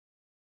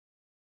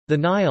The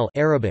Nile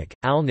Arabic,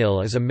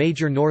 Al-Nil is a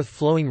major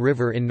north-flowing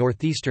river in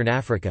northeastern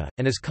Africa,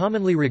 and is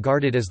commonly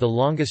regarded as the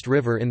longest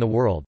river in the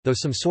world, though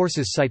some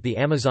sources cite the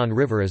Amazon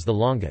River as the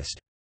longest.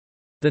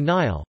 The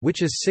Nile,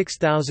 which is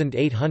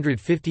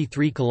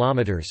 6,853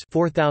 kilometers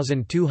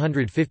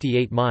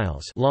 (4,258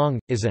 miles) long,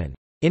 is an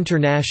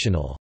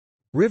international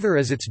river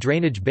as its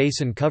drainage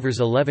basin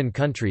covers 11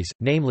 countries,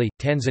 namely,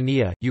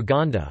 Tanzania,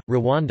 Uganda,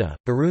 Rwanda,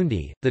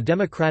 Burundi, the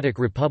Democratic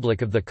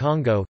Republic of the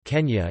Congo,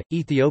 Kenya,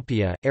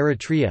 Ethiopia,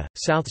 Eritrea,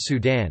 South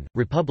Sudan,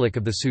 Republic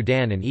of the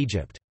Sudan and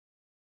Egypt.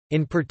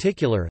 In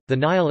particular, the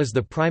Nile is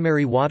the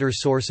primary water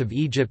source of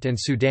Egypt and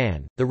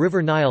Sudan. The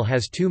River Nile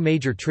has two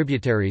major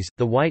tributaries,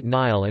 the White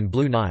Nile and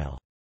Blue Nile.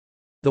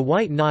 The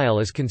White Nile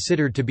is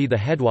considered to be the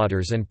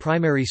headwaters and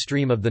primary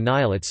stream of the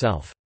Nile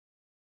itself.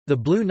 The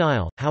Blue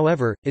Nile,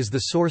 however, is the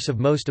source of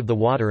most of the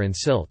water and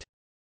silt.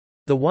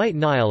 The White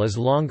Nile is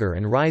longer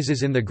and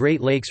rises in the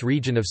Great Lakes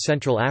region of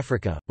Central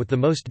Africa, with the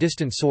most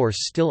distant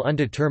source still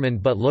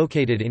undetermined but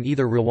located in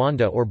either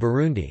Rwanda or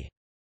Burundi.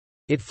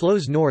 It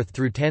flows north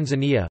through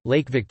Tanzania,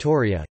 Lake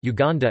Victoria,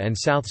 Uganda and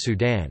South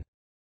Sudan.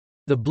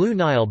 The Blue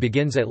Nile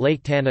begins at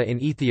Lake Tana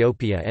in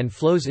Ethiopia and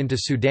flows into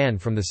Sudan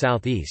from the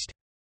southeast.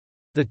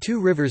 The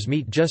two rivers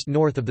meet just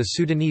north of the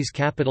Sudanese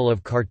capital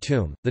of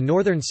Khartoum. The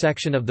northern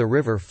section of the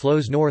river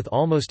flows north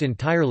almost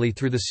entirely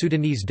through the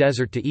Sudanese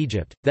desert to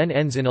Egypt, then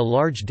ends in a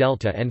large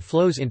delta and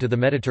flows into the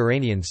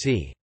Mediterranean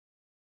Sea.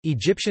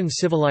 Egyptian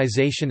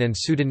civilization and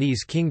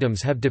Sudanese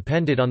kingdoms have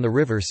depended on the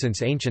river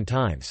since ancient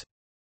times.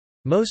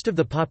 Most of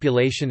the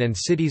population and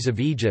cities of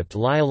Egypt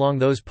lie along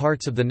those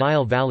parts of the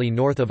Nile Valley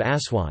north of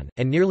Aswan,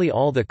 and nearly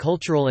all the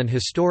cultural and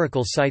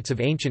historical sites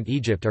of ancient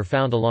Egypt are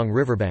found along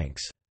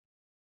riverbanks.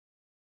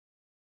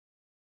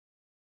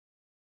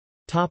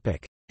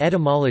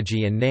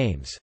 Etymology and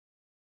names.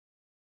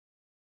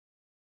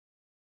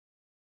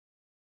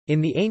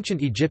 In the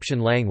ancient Egyptian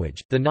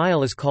language, the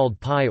Nile is called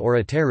Pi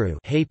or Ateru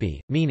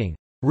Hapi, meaning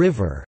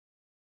river.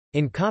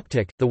 In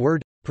Coptic, the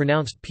word,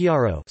 pronounced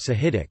Piaro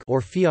Sahidic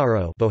or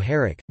Fiaro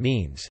Bohairic,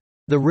 means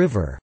the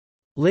river,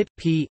 lit.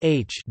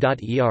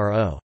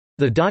 P.H.ero,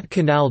 the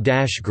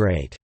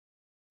canal-great,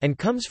 and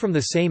comes from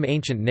the same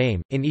ancient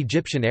name. In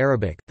Egyptian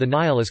Arabic, the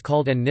Nile is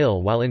called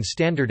an-Nil, while in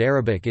Standard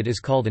Arabic it is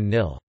called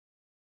an-Nil.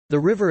 The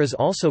river is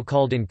also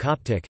called in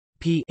Coptic,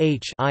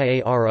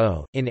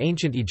 Phiaro, in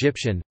Ancient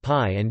Egyptian,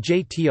 Pi and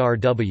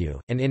Jtrw,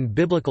 and in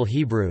Biblical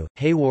Hebrew,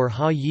 Haywar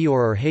ha-Yior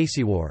or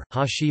Hasiwar,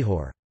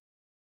 ha-Shihor.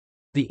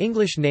 The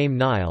English name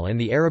Nile and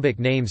the Arabic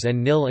names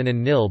an-Nil and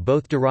an-Nil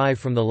both derive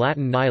from the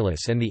Latin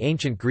Nilus and the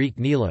ancient Greek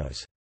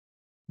Nilos.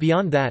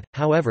 Beyond that,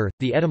 however,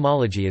 the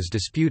etymology is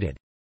disputed.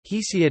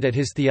 Hesiod at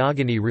his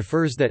Theogony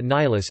refers that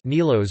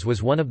Nilos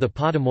was one of the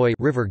Potamoi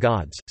river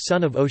gods,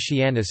 son of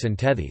Oceanus and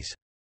Tethys.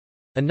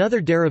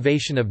 Another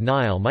derivation of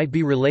Nile might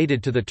be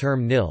related to the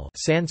term Nil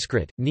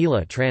Sanskrit,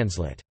 Nila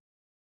translate.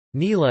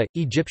 Nila,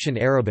 Egyptian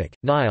Arabic,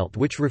 Nilt,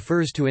 which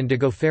refers to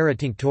Indigofera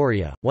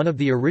tinctoria, one of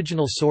the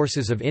original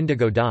sources of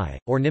indigo dye,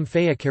 or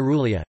Nymphaea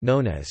caerulea,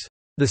 known as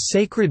the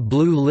sacred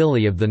blue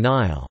lily of the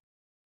Nile,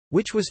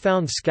 which was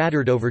found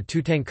scattered over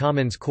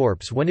Tutankhamun's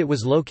corpse when it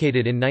was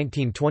located in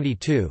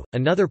 1922.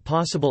 Another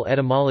possible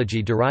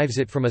etymology derives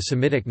it from a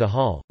Semitic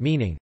Nahal,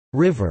 meaning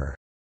river.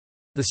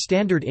 The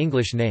standard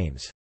English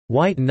names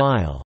White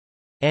Nile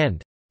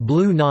and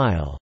Blue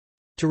Nile,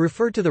 to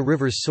refer to the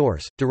river's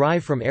source,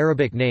 derive from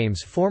Arabic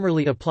names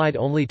formerly applied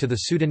only to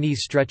the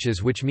Sudanese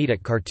stretches which meet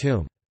at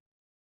Khartoum.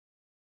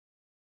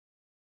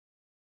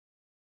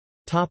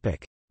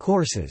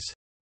 Courses.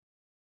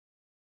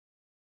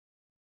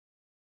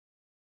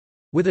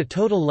 With a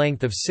total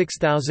length of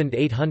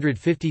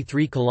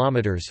 6,853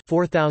 kilometers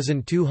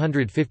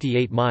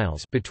 (4,258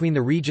 miles) between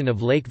the region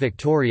of Lake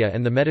Victoria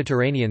and the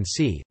Mediterranean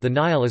Sea, the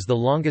Nile is the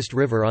longest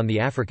river on the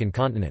African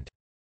continent.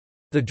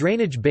 The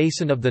drainage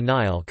basin of the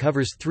Nile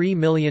covers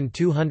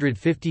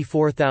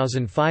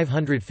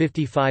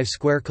 3,254,555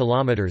 square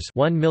kilometers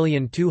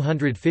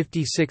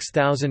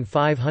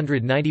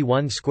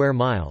 (1,256,591 square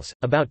miles),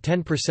 about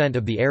 10%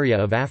 of the area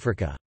of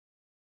Africa.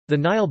 The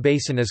Nile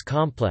basin is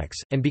complex,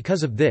 and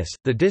because of this,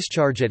 the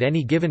discharge at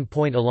any given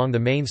point along the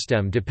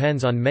mainstem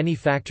depends on many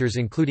factors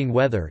including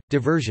weather,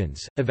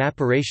 diversions,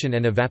 evaporation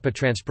and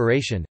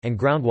evapotranspiration, and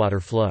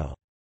groundwater flow.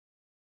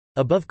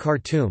 Above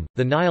Khartoum,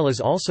 the Nile is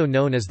also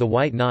known as the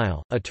White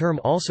Nile, a term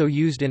also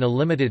used in a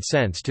limited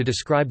sense to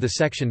describe the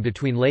section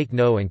between Lake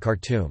No and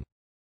Khartoum.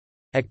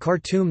 At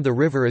Khartoum the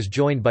river is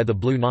joined by the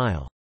Blue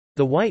Nile.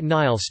 The White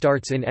Nile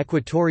starts in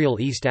equatorial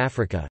East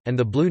Africa, and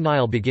the Blue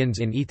Nile begins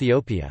in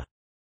Ethiopia.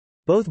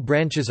 Both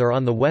branches are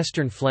on the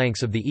western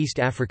flanks of the East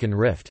African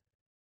Rift.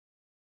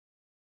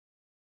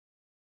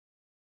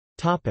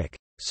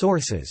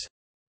 Sources.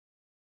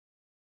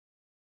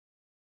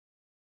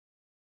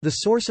 The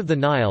source of the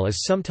Nile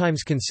is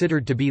sometimes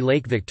considered to be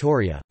Lake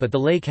Victoria, but the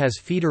lake has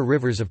feeder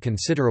rivers of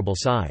considerable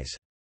size.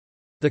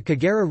 The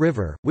Kagera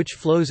River, which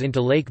flows into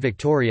Lake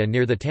Victoria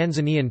near the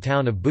Tanzanian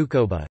town of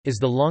Bukoba, is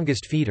the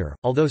longest feeder,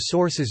 although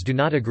sources do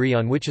not agree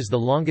on which is the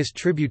longest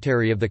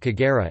tributary of the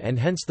Kagera and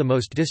hence the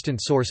most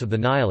distant source of the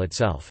Nile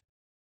itself.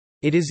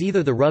 It is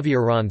either the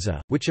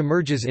Ruvyaranza, which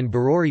emerges in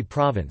Bururi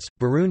Province,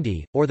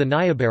 Burundi, or the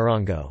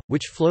Nyabarongo,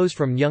 which flows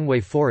from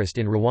Nyungwe Forest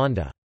in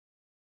Rwanda.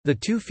 The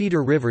two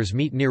feeder rivers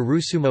meet near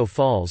Rusumo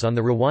Falls on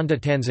the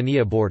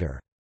Rwanda-Tanzania border.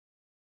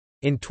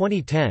 In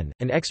 2010,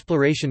 an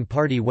exploration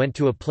party went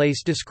to a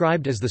place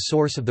described as the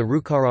source of the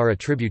Rukarara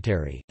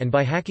tributary, and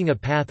by hacking a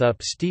path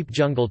up steep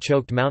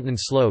jungle-choked mountain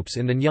slopes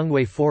in the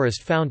Nyungwe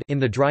forest found, in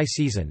the dry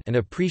season, an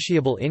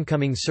appreciable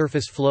incoming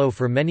surface flow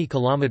for many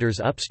kilometers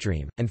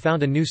upstream, and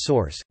found a new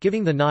source,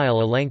 giving the Nile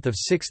a length of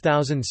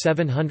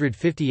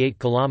 6,758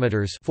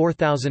 kilometers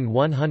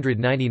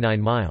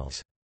 (4,199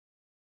 miles).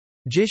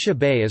 Jisha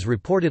Bay is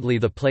reportedly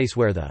the place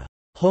where the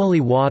holy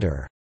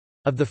water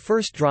of the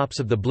first drops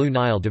of the Blue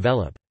Nile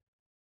develop.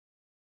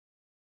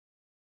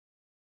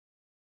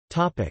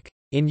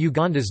 In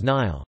Uganda's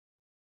Nile.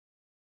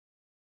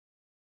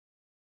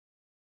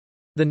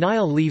 The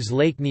Nile leaves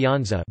Lake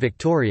Nyanza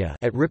Victoria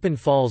at Ripon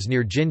Falls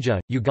near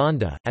Jinja,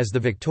 Uganda, as the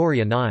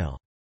Victoria Nile.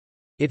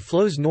 It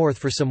flows north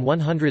for some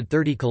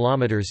 130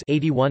 kilometers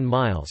 (81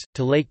 miles)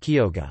 to Lake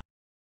Kyoga.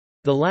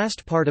 The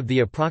last part of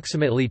the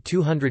approximately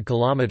 200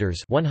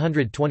 kilometers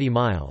 (120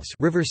 miles)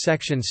 river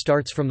section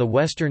starts from the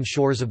western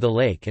shores of the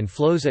lake and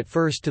flows at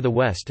first to the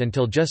west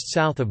until just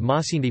south of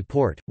Masindi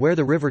Port, where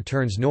the river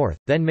turns north,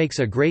 then makes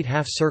a great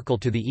half-circle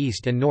to the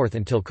east and north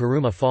until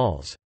Karuma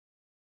Falls.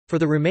 For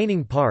the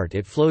remaining part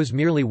it flows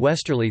merely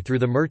westerly through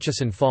the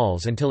Murchison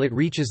Falls until it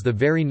reaches the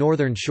very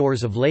northern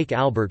shores of Lake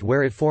Albert,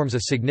 where it forms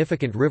a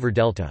significant river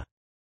delta.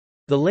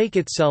 The lake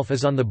itself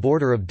is on the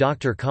border of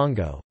Dr.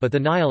 Congo, but the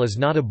Nile is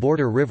not a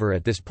border river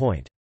at this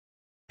point.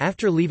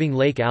 After leaving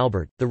Lake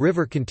Albert, the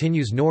river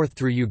continues north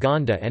through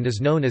Uganda and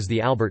is known as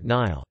the Albert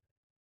Nile.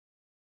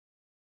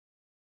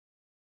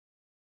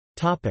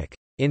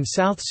 In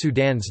South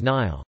Sudan's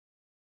Nile.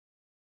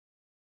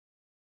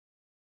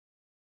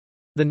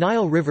 The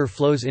Nile River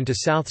flows into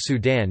South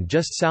Sudan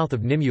just south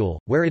of Nimule,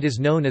 where it is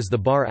known as the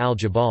Bahr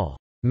al-Jabal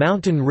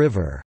mountain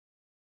river.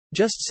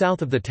 Just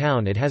south of the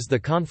town it has the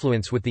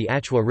confluence with the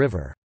Achwa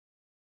River.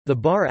 The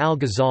Bahr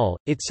al-Ghazal,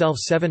 itself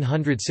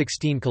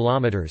 716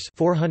 kilometers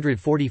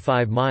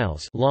 (445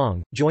 miles)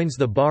 long, joins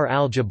the Bahr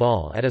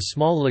al-Jabal at a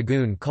small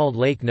lagoon called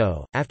Lake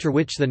No, after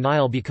which the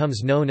Nile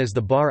becomes known as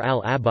the Bahr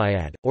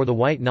al-Abayad, or the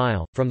White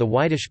Nile, from the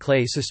whitish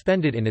clay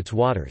suspended in its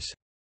waters.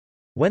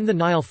 When the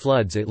Nile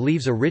floods it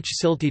leaves a rich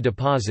silty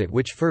deposit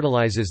which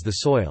fertilizes the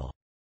soil.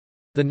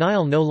 The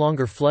Nile no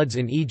longer floods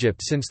in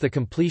Egypt since the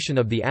completion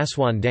of the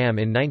Aswan Dam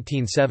in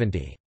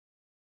 1970.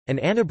 An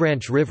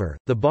anabranch river,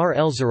 the Bahr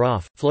el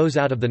Zaraf, flows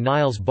out of the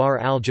Nile's Bahr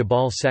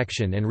al-Jabal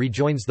section and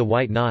rejoins the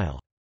White Nile.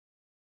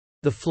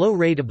 The flow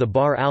rate of the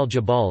Bahr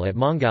al-Jabal at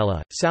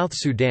Mongala, South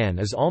Sudan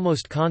is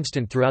almost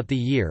constant throughout the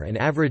year and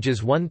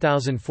averages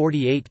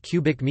 1,048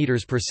 cubic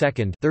meters per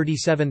second,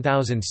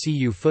 37,000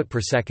 cu/foot per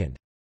second.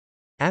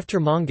 After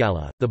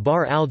Mongala, the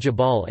Bahr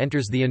al-Jabal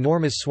enters the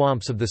enormous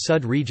swamps of the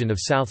Sud region of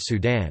South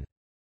Sudan.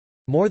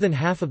 More than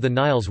half of the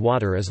Nile's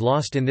water is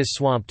lost in this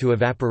swamp to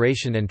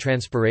evaporation and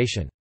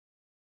transpiration.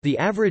 The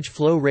average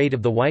flow rate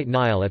of the White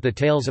Nile at the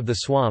tails of the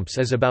swamps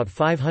is about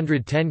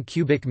 510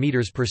 cubic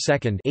meters per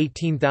second,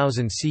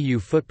 18,000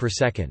 cu/foot per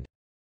second.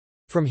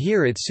 From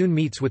here it soon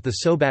meets with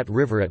the Sobat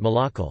River at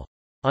Malakal.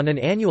 On an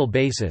annual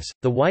basis,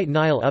 the White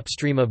Nile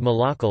upstream of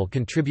Malakal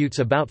contributes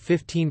about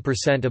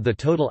 15% of the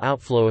total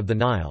outflow of the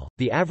Nile.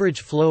 The average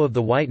flow of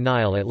the White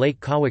Nile at Lake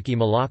Kawaki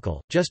Malakal,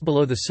 just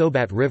below the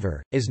Sobat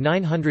River, is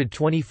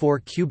 924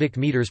 cubic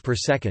meters per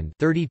second,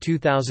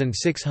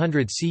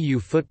 32,600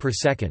 cu/foot per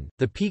second.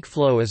 The peak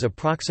flow is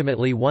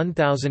approximately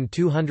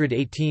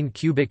 1,218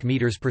 cubic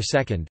meters per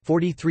second,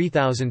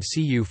 43,000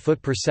 cu/foot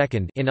per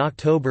second in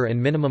October,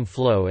 and minimum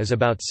flow is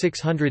about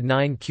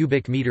 609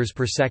 cubic meters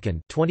per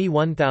second,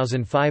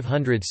 21,500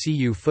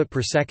 cu/foot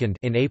per second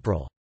in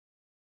April.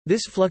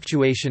 This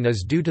fluctuation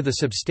is due to the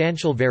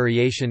substantial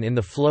variation in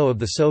the flow of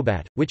the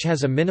Sobat, which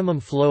has a minimum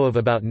flow of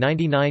about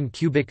 99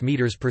 cubic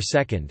meters per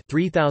second,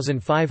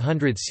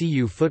 3,500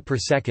 cu/foot per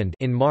second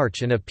in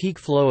March, and a peak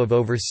flow of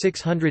over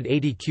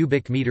 680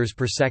 cubic meters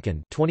per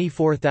second,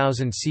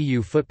 24,000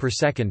 cu/foot per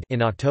second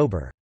in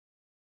October.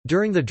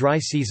 During the dry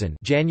season,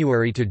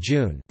 January to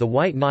June, the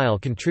White Nile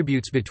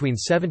contributes between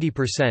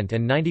 70%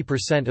 and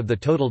 90% of the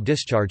total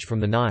discharge from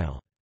the Nile.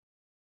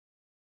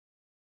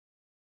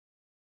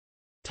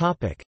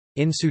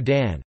 In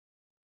Sudan.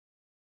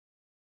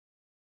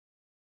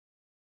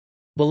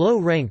 Below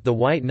rank the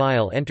White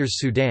Nile enters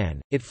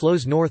Sudan, it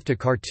flows north to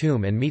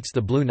Khartoum and meets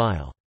the Blue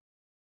Nile.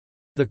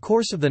 The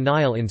course of the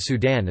Nile in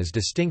Sudan is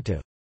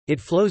distinctive. It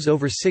flows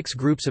over 6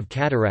 groups of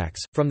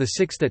cataracts, from the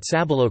 6th at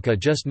Sabaloka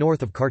just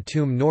north of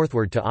Khartoum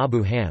northward to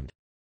Abu Hamd.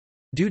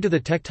 Due to the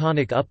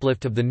tectonic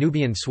uplift of the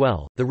Nubian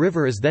swell, the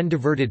river is then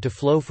diverted to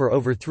flow for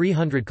over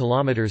 300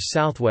 km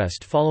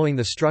southwest following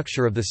the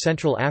structure of the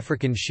Central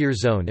African Shear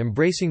Zone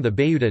embracing the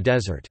Bayuda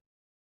Desert.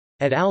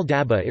 At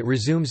Al-Daba it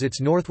resumes its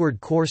northward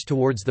course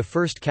towards the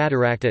first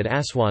cataract at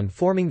Aswan,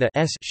 forming the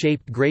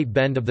S-shaped Great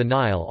Bend of the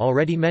Nile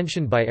already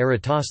mentioned by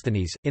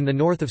Eratosthenes. In the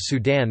north of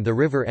Sudan the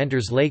river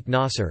enters Lake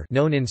Nasser,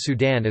 known in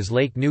Sudan as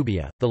Lake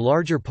Nubia, the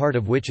larger part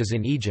of which is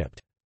in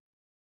Egypt.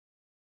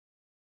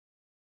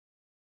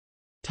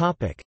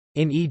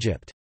 In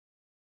Egypt.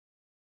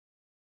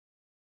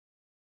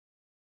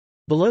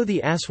 Below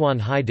the Aswan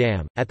High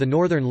Dam, at the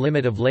northern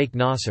limit of Lake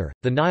Nasser,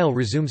 the Nile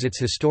resumes its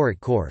historic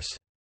course.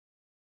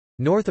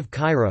 North of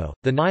Cairo,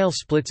 the Nile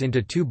splits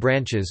into two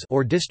branches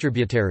or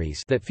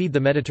distributaries that feed the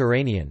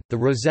Mediterranean, the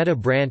Rosetta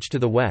branch to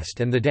the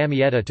west and the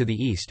Damietta to the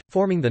east,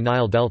 forming the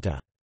Nile Delta.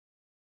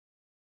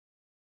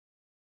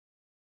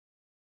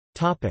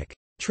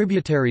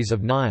 Tributaries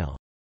of Nile.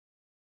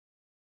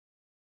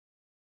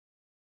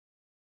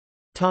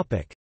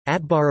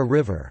 Atbara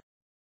River.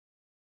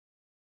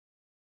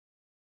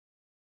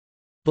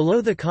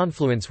 Below the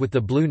confluence with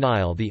the Blue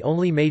Nile, the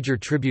only major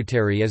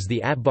tributary is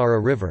the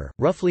Atbara River,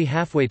 roughly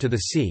halfway to the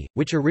sea,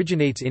 which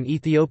originates in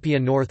Ethiopia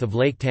north of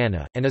Lake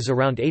Tana, and is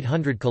around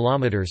 800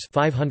 kilometers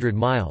 (500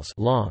 miles)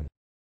 long.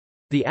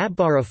 The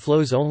Atbara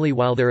flows only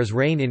while there is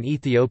rain in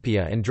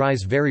Ethiopia and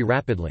dries very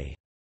rapidly.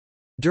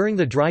 During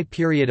the dry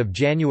period of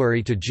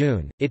January to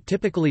June, it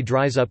typically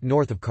dries up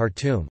north of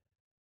Khartoum.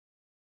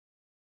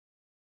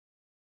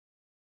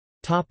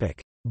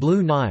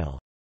 Blue Nile.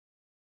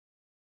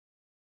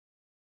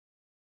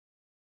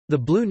 The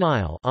Blue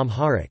Nile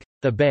Amharic,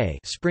 the Bay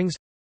springs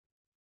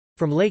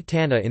from Lake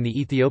Tana in the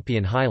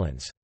Ethiopian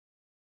highlands.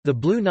 The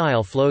Blue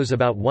Nile flows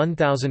about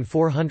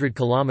 1,400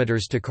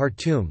 kilometers to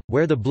Khartoum,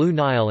 where the Blue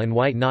Nile and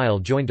White Nile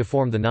join to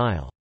form the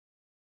Nile.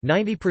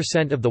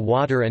 90% of the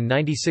water and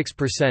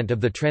 96%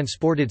 of the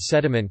transported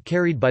sediment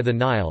carried by the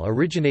Nile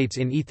originates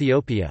in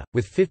Ethiopia,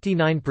 with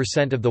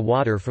 59% of the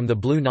water from the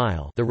Blue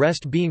Nile, the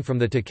rest being from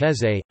the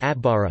Tekeze,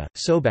 Atbara,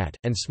 Sobat,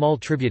 and small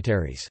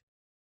tributaries.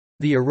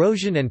 The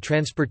erosion and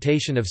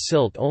transportation of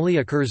silt only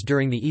occurs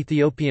during the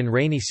Ethiopian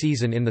rainy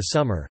season in the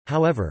summer,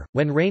 however,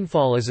 when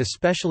rainfall is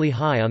especially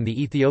high on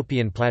the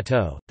Ethiopian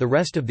plateau, the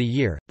rest of the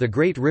year, the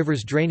great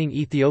rivers draining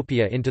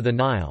Ethiopia into the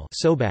Nile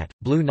Sobat,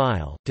 Blue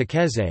Nile,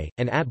 Tekeze,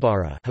 and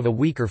Atbara have a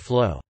weaker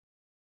flow.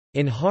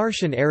 In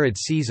harsh and arid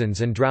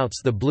seasons and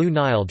droughts the Blue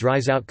Nile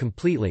dries out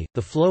completely.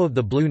 The flow of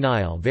the Blue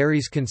Nile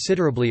varies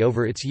considerably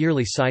over its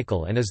yearly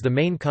cycle and is the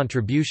main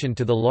contribution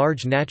to the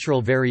large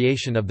natural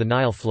variation of the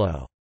Nile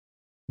flow.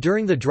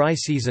 During the dry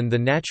season the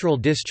natural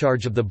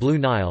discharge of the Blue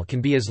Nile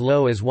can be as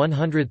low as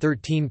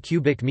 113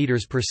 cubic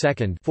meters per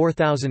second,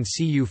 4000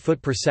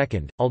 cu/foot per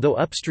second, although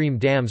upstream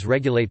dams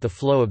regulate the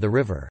flow of the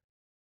river.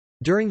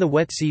 During the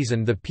wet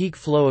season the peak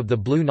flow of the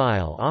Blue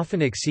Nile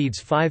often exceeds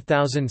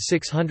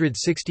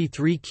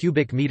 5,663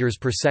 cubic meters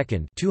per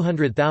second,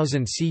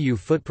 200,000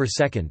 cu/foot per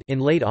second in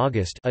late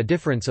August, a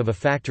difference of a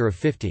factor of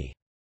 50.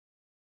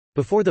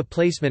 Before the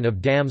placement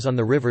of dams on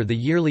the river the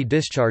yearly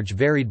discharge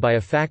varied by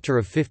a factor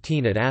of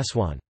 15 at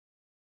Aswan.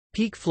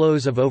 Peak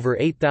flows of over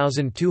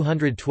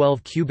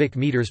 8,212 cubic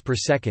meters per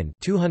second,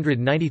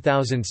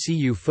 290,000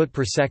 cu/foot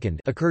per second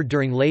occurred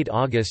during late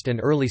August and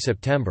early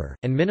September,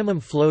 and minimum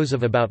flows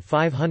of about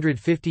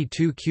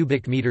 552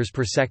 cubic meters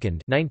per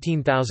second,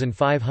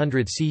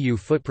 19,500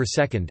 cu/foot per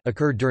second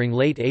occurred during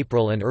late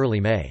April and early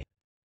May.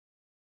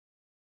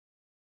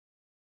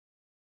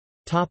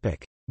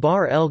 Topic: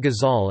 Bahr el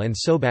Ghazal and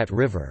Sobat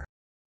River.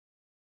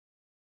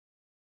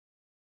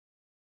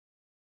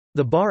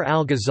 The Bahr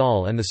al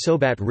Ghazal and the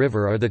Sobat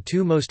River are the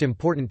two most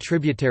important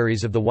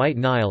tributaries of the White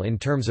Nile in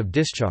terms of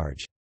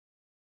discharge.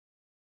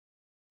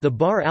 The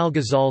Bahr al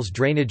Ghazal's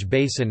drainage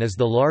basin is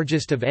the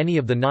largest of any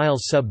of the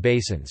Nile's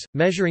sub-basins,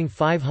 measuring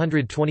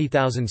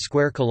 520,000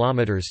 square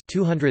kilometers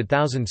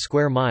 (200,000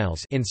 square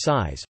miles) in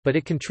size, but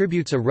it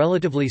contributes a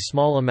relatively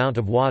small amount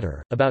of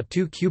water, about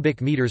 2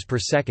 cubic meters per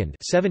second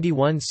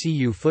 (71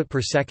 cu/foot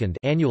per second)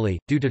 annually,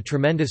 due to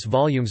tremendous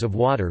volumes of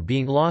water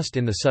being lost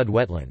in the Sud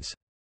wetlands.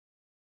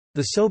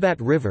 The Sobat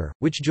River,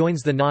 which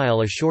joins the Nile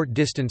a short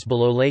distance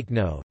below Lake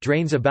No,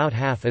 drains about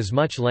half as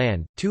much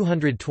land,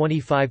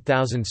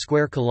 225,000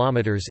 square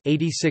kilometers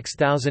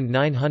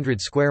 (86,900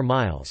 square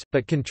miles),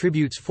 but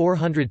contributes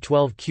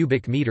 412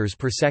 cubic meters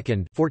per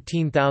second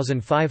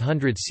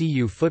 (14,500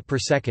 cu/foot per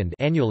second)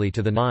 annually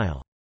to the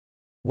Nile.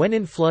 When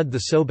in flood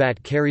the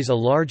Sobat carries a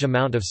large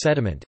amount of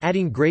sediment,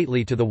 adding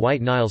greatly to the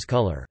White Nile's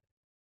color.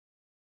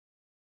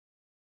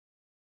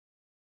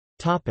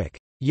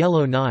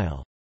 Yellow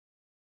Nile.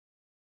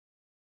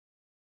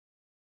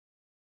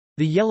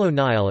 The Yellow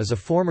Nile is a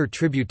former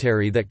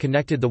tributary that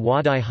connected the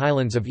Wadi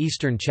highlands of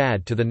eastern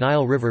Chad to the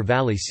Nile River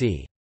Valley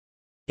c.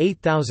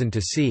 8000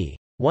 to c.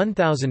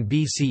 1000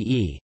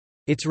 BCE.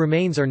 Its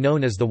remains are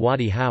known as the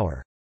Wadi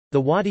Hawar. The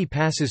wadi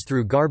passes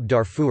through Garb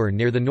Darfur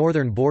near the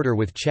northern border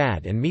with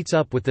Chad and meets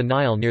up with the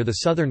Nile near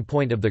the southern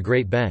point of the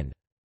Great Bend.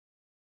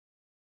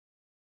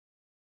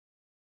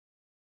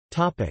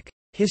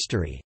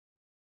 History.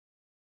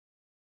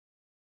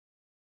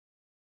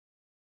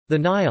 The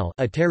Nile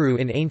Ateru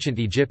in ancient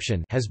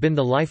Egyptian has been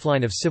the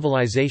lifeline of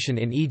civilization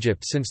in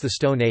Egypt since the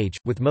Stone Age,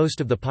 with most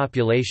of the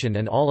population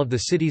and all of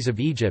the cities of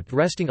Egypt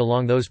resting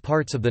along those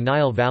parts of the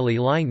Nile Valley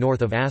lying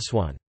north of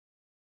Aswan.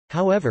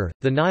 However,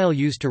 the Nile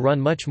used to run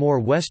much more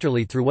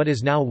westerly through what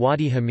is now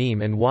Wadi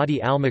Hamim and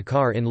Wadi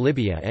al-Makar in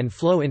Libya and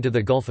flow into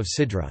the Gulf of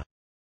Sidra.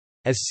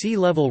 As sea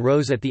level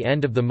rose at the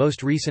end of the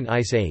most recent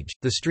ice age,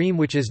 the stream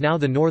which is now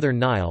the Northern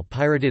Nile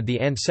pirated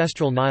the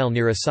ancestral Nile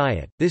near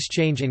Asiyut. This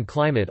change in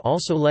climate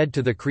also led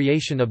to the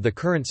creation of the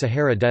current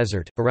Sahara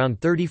Desert,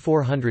 around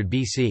 3400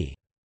 BC.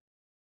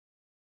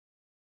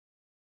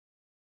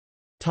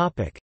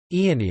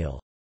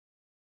 Aeneal.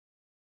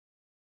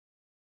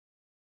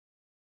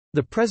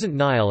 The present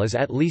Nile is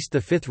at least the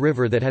fifth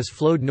river that has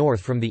flowed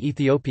north from the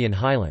Ethiopian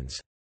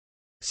highlands.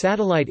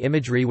 Satellite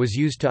imagery was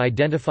used to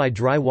identify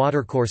dry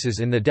watercourses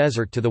in the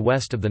desert to the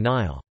west of the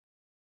Nile.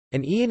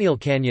 An Aeneal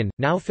canyon,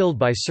 now filled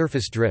by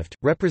surface drift,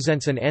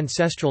 represents an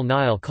ancestral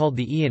Nile called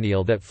the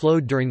Aeneal that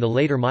flowed during the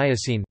later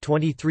Miocene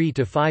 23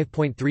 to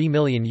 5.3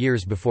 million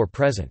years before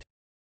present.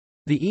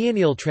 The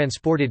Aeneal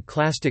transported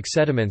clastic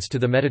sediments to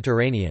the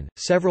Mediterranean.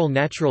 Several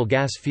natural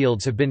gas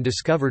fields have been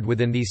discovered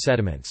within these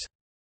sediments.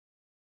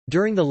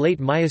 During the late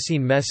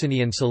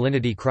Miocene-Messinian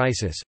salinity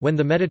crisis, when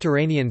the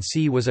Mediterranean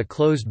Sea was a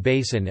closed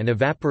basin and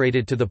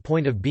evaporated to the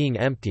point of being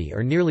empty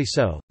or nearly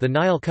so, the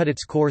Nile cut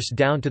its course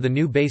down to the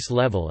new base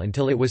level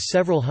until it was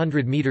several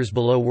hundred meters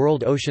below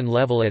world ocean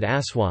level at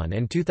Aswan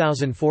and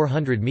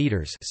 2,400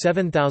 meters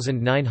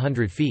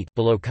 (7,900 feet)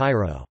 below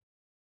Cairo.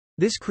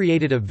 This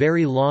created a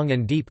very long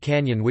and deep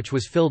canyon which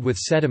was filled with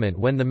sediment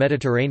when the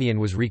Mediterranean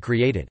was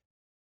recreated.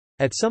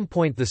 At some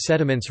point the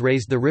sediments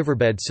raised the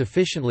riverbed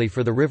sufficiently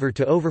for the river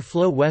to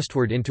overflow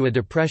westward into a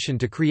depression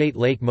to create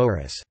Lake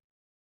Moeris.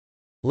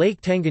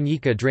 Lake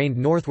Tanganyika drained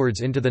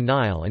northwards into the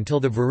Nile until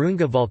the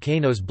Virunga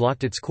volcanoes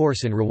blocked its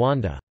course in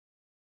Rwanda.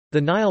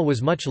 The Nile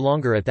was much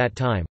longer at that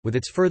time, with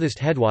its furthest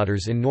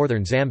headwaters in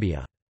northern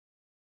Zambia.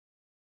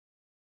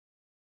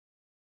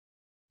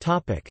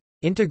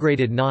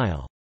 Integrated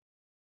Nile.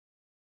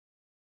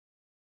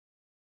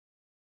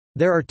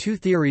 There are two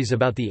theories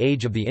about the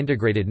age of the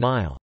integrated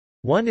Nile.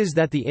 One is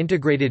that the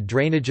integrated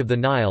drainage of the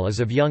Nile is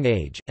of young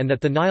age, and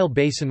that the Nile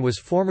basin was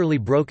formerly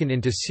broken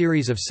into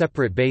series of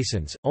separate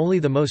basins, only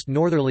the most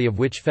northerly of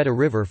which fed a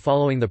river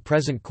following the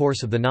present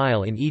course of the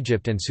Nile in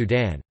Egypt and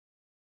Sudan.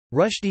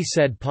 Rushdie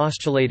said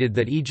postulated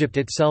that Egypt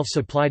itself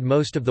supplied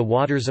most of the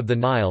waters of the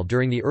Nile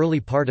during the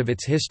early part of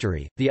its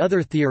history. The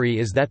other theory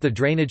is that the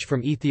drainage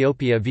from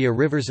Ethiopia via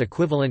rivers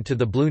equivalent to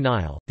the Blue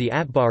Nile, the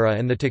Atbara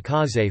and the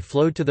Takaze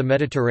flowed to the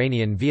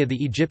Mediterranean via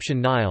the Egyptian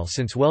Nile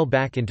since well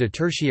back into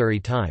tertiary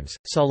times.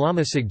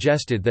 Salama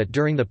suggested that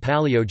during the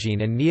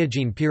Paleogene and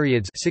Neogene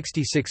periods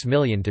 66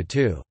 million to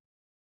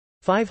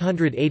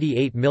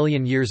 588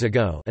 million years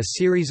ago, a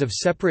series of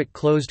separate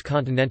closed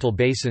continental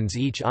basins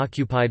each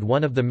occupied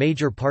one of the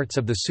major parts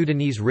of the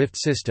Sudanese Rift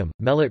system: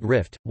 Melit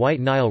Rift,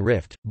 White Nile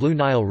Rift, Blue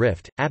Nile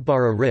Rift,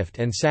 Atbara Rift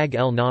and Sag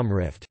el Nam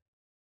Rift.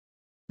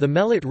 The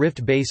Melit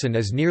Rift basin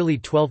is nearly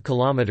 12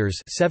 kilometers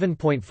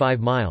 (7.5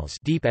 miles)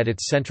 deep at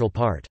its central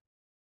part.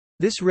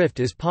 This rift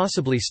is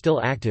possibly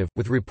still active,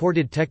 with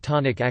reported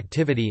tectonic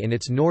activity in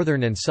its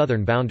northern and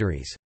southern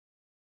boundaries.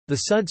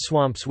 The Sud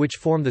swamps which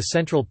form the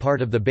central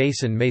part of the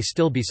basin may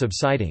still be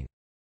subsiding.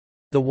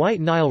 The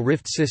White Nile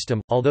Rift system,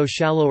 although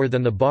shallower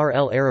than the Bahr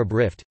el Arab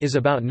Rift, is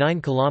about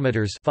 9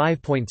 kilometers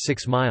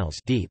 (5.6 miles)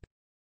 deep.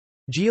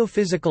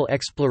 Geophysical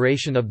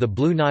exploration of the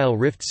Blue Nile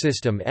Rift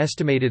system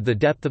estimated the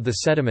depth of the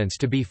sediments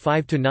to be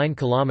 5 to 9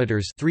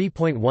 kilometers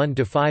 (3.1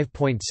 to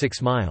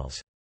 5.6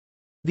 miles).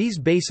 These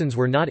basins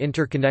were not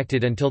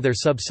interconnected until their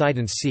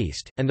subsidence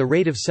ceased, and the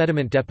rate of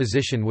sediment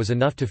deposition was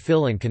enough to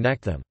fill and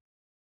connect them.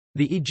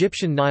 The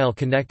Egyptian Nile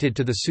connected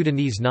to the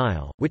Sudanese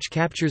Nile, which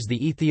captures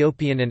the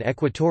Ethiopian and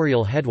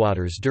equatorial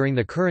headwaters during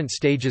the current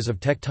stages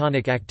of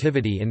tectonic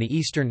activity in the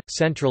eastern,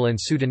 central and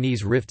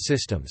Sudanese rift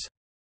systems.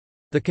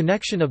 The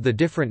connection of the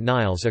different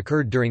Niles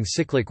occurred during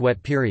cyclic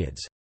wet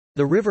periods.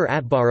 The river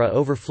Atbara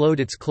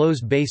overflowed its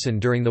closed basin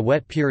during the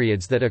wet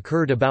periods that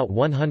occurred about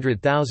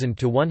 100,000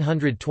 to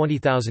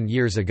 120,000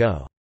 years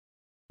ago.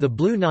 The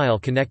Blue Nile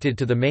connected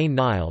to the main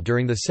Nile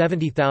during the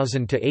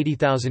 70,000 to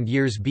 80,000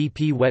 years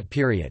BP wet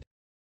period.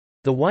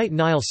 The White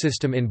Nile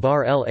system in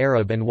Bahr el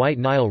Arab and White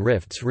Nile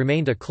rifts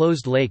remained a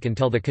closed lake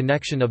until the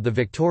connection of the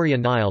Victoria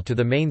Nile to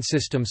the main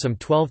system some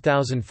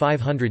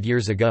 12,500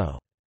 years ago.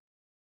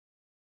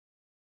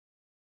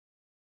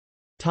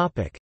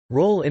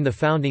 Role in the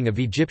founding of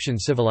Egyptian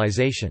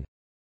civilization.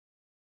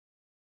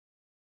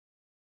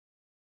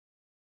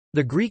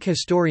 The Greek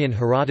historian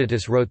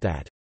Herodotus wrote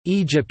that,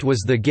 "Egypt was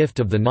the gift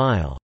of the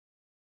Nile."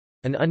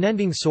 An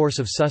unending source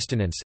of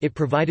sustenance, it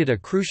provided a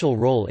crucial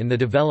role in the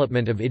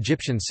development of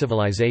Egyptian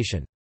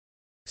civilization.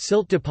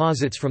 Silt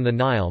deposits from the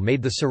Nile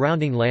made the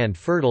surrounding land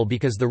fertile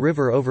because the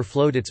river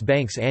overflowed its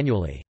banks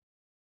annually.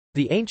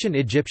 The ancient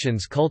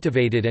Egyptians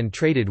cultivated and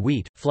traded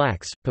wheat,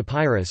 flax,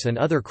 papyrus and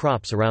other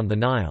crops around the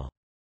Nile.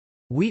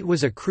 Wheat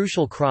was a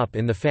crucial crop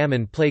in the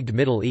famine-plagued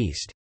Middle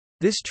East.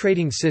 This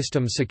trading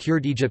system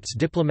secured Egypt's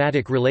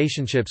diplomatic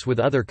relationships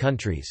with other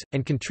countries,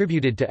 and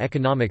contributed to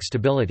economic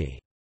stability.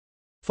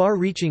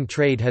 Far-reaching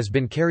trade has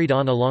been carried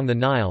on along the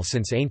Nile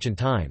since ancient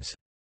times.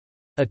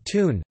 A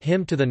tune,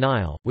 Hymn to the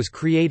Nile, was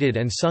created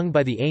and sung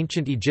by the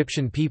ancient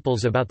Egyptian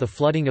peoples about the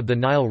flooding of the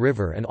Nile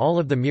River and all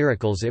of the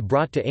miracles it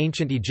brought to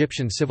ancient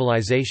Egyptian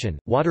civilization.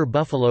 Water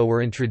buffalo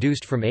were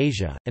introduced from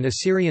Asia, and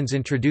Assyrians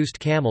introduced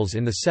camels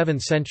in the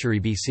 7th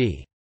century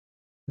BC.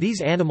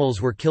 These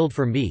animals were killed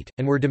for meat,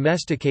 and were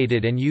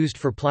domesticated and used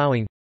for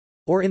plowing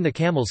or in the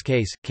camel's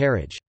case,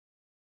 carriage.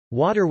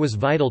 Water was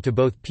vital to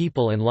both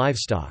people and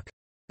livestock.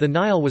 The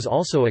Nile was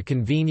also a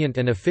convenient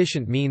and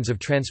efficient means of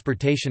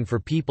transportation for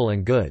people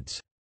and goods.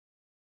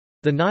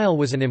 The Nile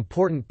was an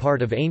important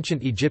part of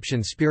ancient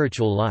Egyptian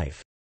spiritual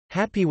life.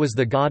 Hapi was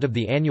the god of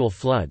the annual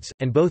floods,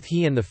 and both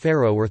he and the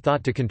pharaoh were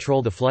thought to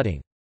control the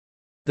flooding.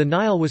 The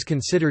Nile was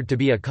considered to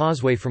be a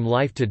causeway from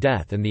life to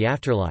death and the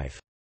afterlife.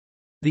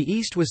 The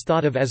east was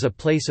thought of as a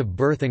place of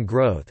birth and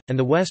growth, and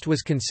the west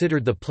was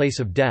considered the place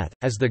of death,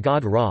 as the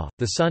god Ra,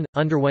 the sun,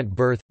 underwent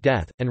birth,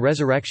 death, and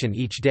resurrection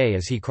each day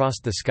as he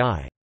crossed the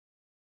sky.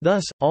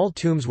 Thus, all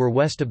tombs were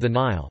west of the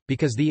Nile,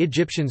 because the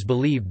Egyptians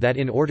believed that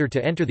in order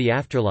to enter the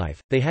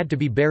afterlife, they had to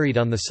be buried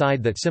on the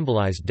side that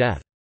symbolized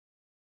death.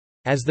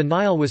 As the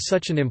Nile was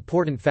such an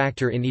important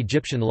factor in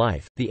Egyptian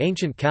life, the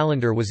ancient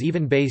calendar was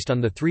even based on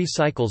the 3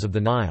 cycles of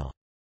the Nile.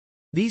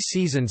 These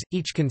seasons,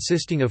 each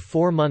consisting of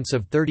 4 months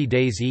of 30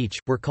 days each,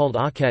 were called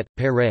Akhet,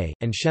 Pere,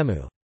 and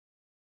Shemu.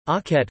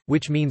 Akhet,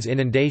 which means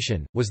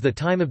inundation, was the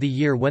time of the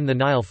year when the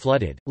Nile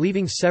flooded,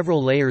 leaving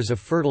several layers of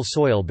fertile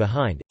soil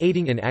behind,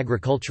 aiding in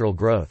agricultural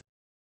growth.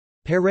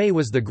 Pere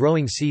was the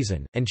growing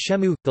season, and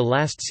Shemu, the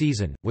last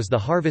season, was the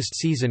harvest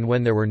season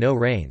when there were no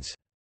rains.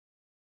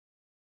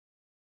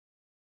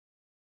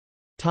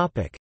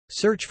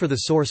 Search for the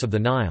source of the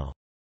Nile.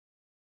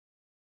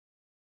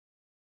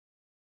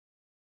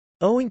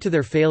 Owing to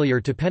their failure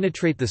to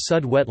penetrate the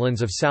Sud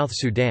wetlands of South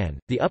Sudan,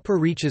 the upper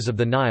reaches of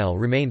the Nile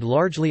remained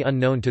largely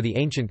unknown to the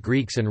ancient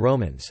Greeks and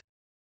Romans.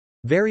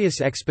 Various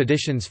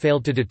expeditions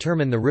failed to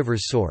determine the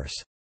river's source.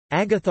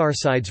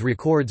 Agatharcides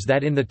records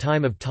that in the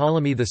time of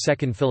Ptolemy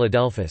II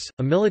Philadelphus,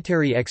 a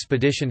military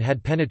expedition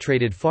had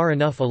penetrated far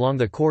enough along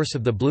the course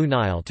of the Blue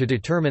Nile to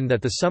determine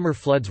that the summer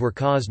floods were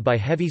caused by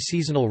heavy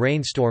seasonal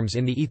rainstorms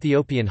in the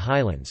Ethiopian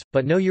highlands,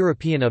 but no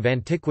European of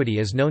antiquity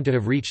is known to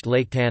have reached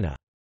Lake Tana.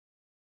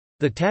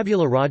 The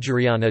Tabula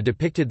Rogeriana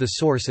depicted the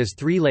source as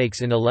 3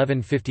 lakes in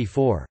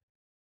 1154.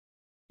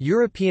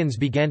 Europeans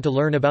began to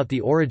learn about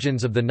the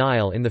origins of the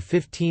Nile in the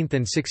 15th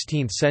and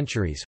 16th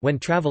centuries, when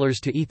travelers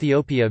to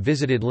Ethiopia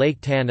visited Lake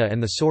Tana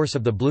and the source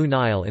of the Blue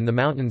Nile in the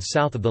mountains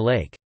south of the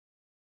lake.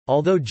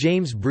 Although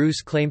James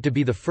Bruce claimed to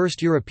be the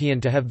first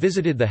European to have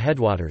visited the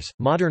headwaters,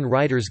 modern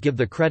writers give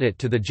the credit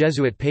to the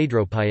Jesuit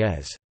Pedro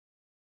Paez.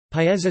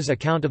 Paez's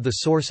account of the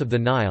source of the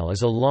Nile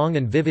is a long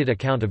and vivid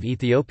account of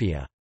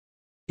Ethiopia.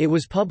 It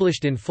was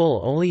published in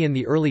full only in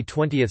the early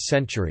 20th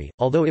century,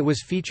 although it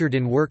was featured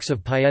in works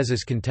of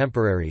Paez's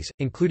contemporaries,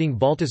 including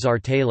Balthazar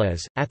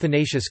Télez,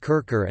 Athanasius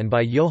Kircher, and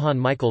by Johann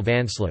Michael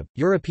Vansleb.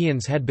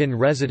 Europeans had been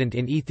resident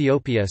in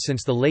Ethiopia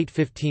since the late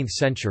 15th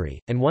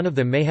century, and one of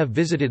them may have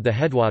visited the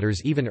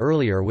headwaters even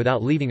earlier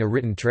without leaving a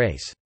written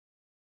trace.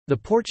 The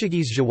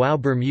Portuguese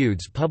João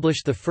Bermudes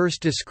published the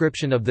first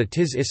description of the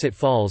Tis Isset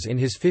Falls in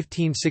his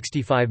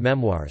 1565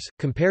 memoirs,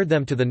 compared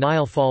them to the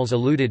Nile Falls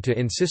alluded to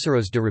in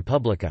Cicero's De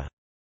Republica.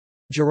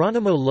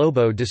 Geronimo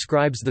Lobo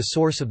describes the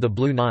source of the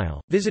Blue Nile,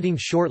 visiting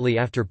shortly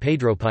after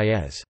Pedro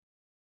Paez.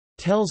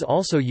 Tell's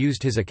also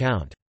used his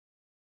account.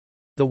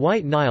 The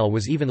White Nile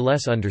was even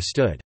less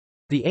understood.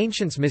 The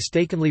ancients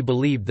mistakenly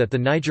believed that the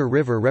Niger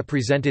River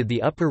represented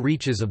the upper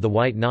reaches of the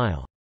White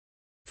Nile.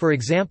 For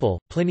example,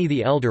 Pliny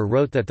the Elder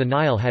wrote that the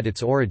Nile had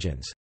its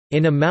origins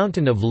in a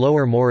mountain of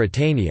Lower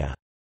Mauritania,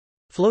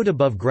 flowed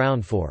above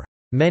ground for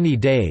many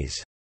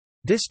days.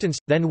 Distance,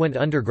 then went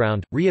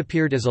underground,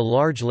 reappeared as a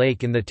large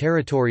lake in the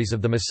territories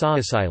of the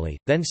Masaasili,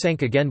 then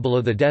sank again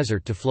below the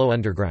desert to flow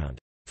underground,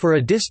 for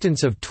a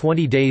distance of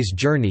 20 days'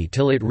 journey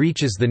till it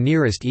reaches the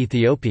nearest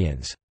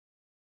Ethiopians.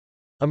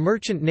 A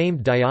merchant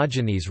named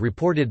Diogenes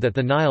reported that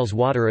the Nile's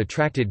water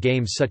attracted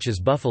game such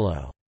as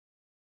buffalo.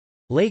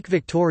 Lake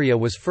Victoria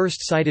was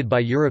first sighted by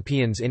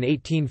Europeans in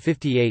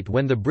 1858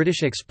 when the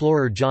British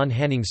explorer John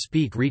Hanning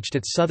Speke reached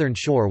its southern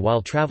shore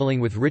while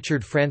travelling with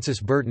Richard Francis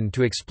Burton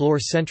to explore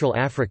Central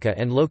Africa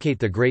and locate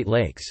the Great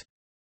Lakes.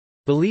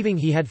 Believing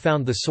he had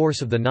found the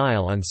source of the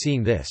Nile on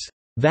seeing this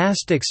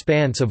vast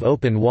expanse of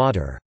open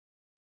water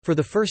for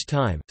the first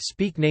time,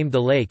 Speke named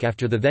the lake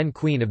after the then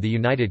Queen of the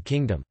United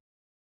Kingdom.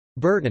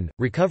 Burton,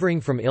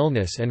 recovering from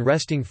illness and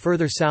resting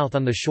further south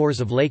on the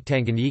shores of Lake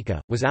Tanganyika,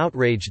 was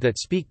outraged that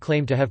Speke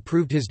claimed to have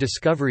proved his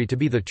discovery to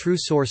be the true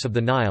source of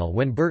the Nile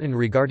when Burton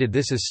regarded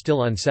this as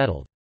still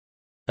unsettled.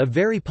 A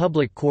very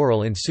public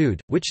quarrel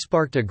ensued, which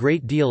sparked a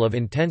great deal of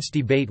intense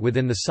debate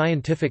within the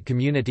scientific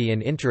community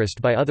and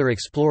interest by other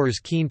explorers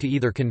keen to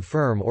either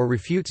confirm or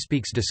refute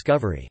Speke's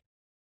discovery.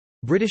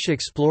 British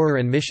explorer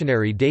and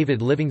missionary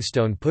David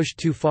Livingstone pushed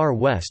too far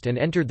west and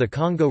entered the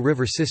Congo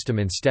River system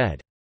instead.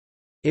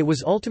 It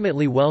was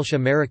ultimately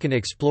Welsh-American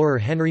explorer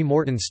Henry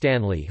Morton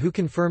Stanley who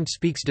confirmed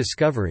Speke's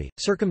discovery,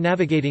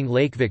 circumnavigating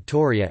Lake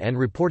Victoria and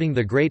reporting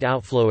the great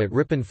outflow at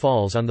Ripon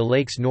Falls on the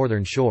lake's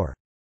northern shore.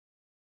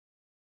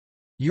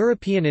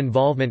 European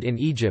involvement in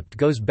Egypt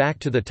goes back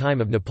to the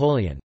time of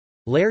Napoleon.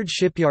 Laird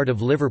Shipyard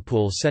of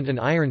Liverpool sent an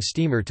iron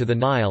steamer to the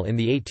Nile in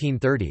the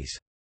 1830s.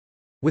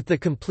 With the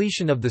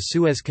completion of the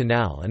Suez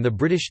Canal and the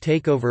British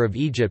takeover of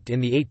Egypt in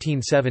the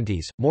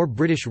 1870s, more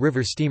British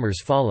river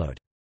steamers followed.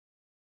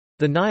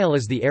 The Nile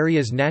is the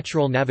area's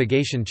natural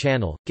navigation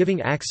channel,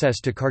 giving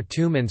access to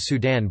Khartoum and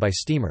Sudan by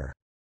steamer.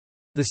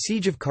 The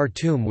siege of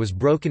Khartoum was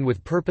broken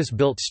with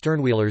purpose-built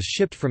sternwheelers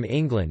shipped from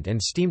England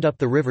and steamed up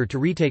the river to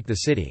retake the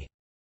city.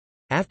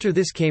 After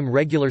this came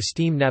regular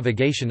steam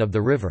navigation of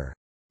the river.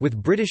 With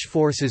British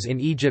forces in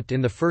Egypt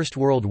in the First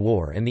World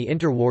War and the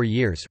interwar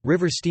years,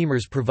 river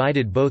steamers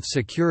provided both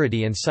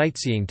security and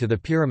sightseeing to the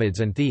pyramids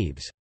and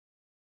Thebes.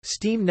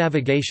 Steam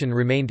navigation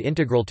remained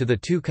integral to the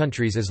two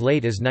countries as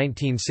late as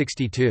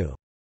 1962.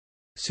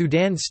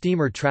 Sudan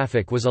steamer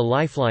traffic was a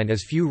lifeline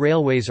as few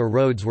railways or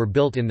roads were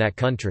built in that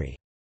country.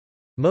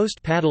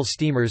 Most paddle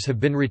steamers have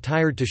been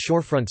retired to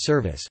shorefront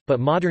service, but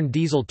modern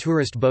diesel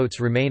tourist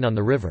boats remain on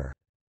the river.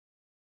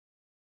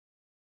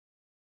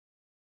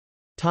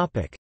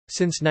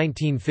 Since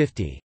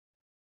 1950.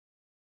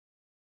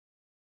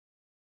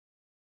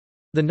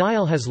 The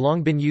Nile has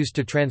long been used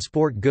to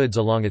transport goods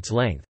along its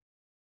length.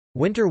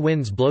 Winter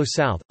winds blow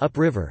south,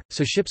 upriver,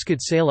 so ships could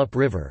sail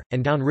upriver,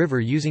 and downriver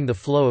using the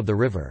flow of the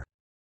river.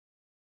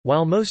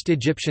 While most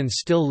Egyptians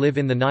still live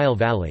in the Nile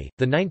Valley,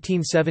 the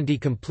 1970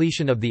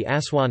 completion of the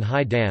Aswan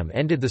High Dam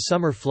ended the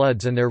summer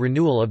floods and their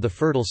renewal of the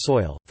fertile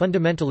soil,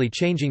 fundamentally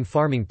changing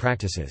farming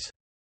practices.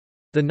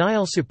 The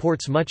Nile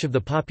supports much of the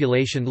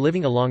population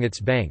living along its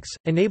banks,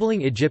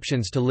 enabling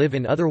Egyptians to live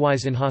in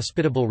otherwise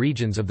inhospitable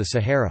regions of the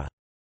Sahara.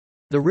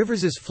 The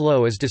river's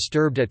flow is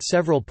disturbed at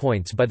several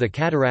points by the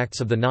cataracts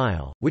of the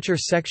Nile, which are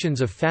sections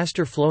of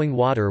faster-flowing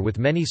water with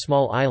many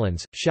small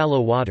islands,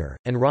 shallow water,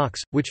 and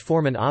rocks, which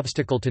form an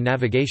obstacle to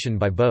navigation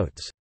by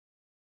boats.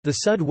 The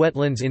Sud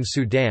wetlands in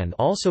Sudan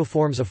also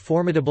forms a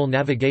formidable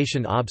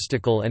navigation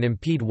obstacle and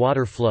impede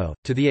water flow,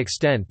 to the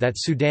extent that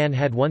Sudan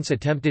had once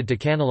attempted to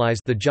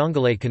canalize the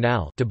Jonglei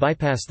Canal to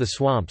bypass the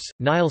swamps.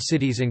 Nile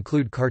cities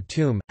include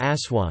Khartoum,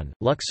 Aswan,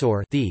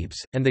 Luxor,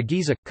 Thebes, and the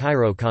Giza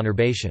Cairo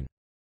conurbation.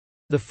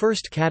 The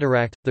first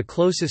cataract, the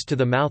closest to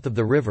the mouth of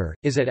the river,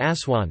 is at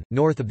Aswan,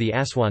 north of the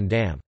Aswan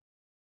Dam.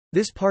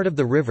 This part of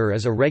the river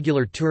is a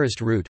regular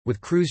tourist route, with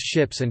cruise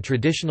ships and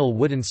traditional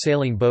wooden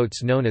sailing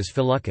boats known as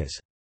feluccas.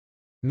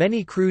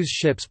 Many cruise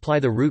ships ply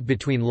the route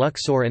between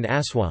Luxor and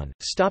Aswan,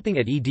 stopping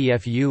at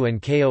Edfu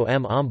and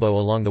Kom Ombo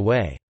along the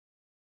way.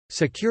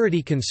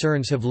 Security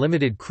concerns have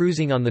limited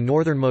cruising on the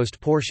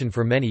northernmost portion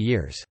for many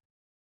years.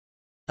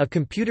 A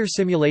computer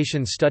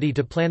simulation study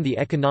to plan the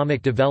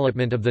economic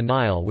development of the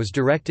Nile was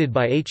directed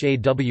by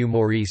H.A.W.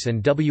 Maurice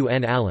and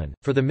W.N. Allen,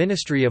 for the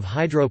Ministry of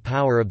Hydro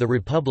Power of the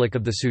Republic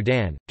of the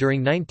Sudan. During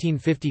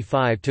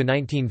 1955 to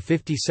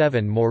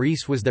 1957,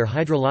 Maurice was their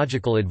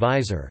hydrological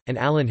advisor, and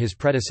Allen his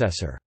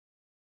predecessor.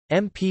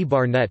 M.P.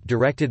 Barnett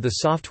directed the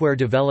software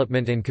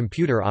development and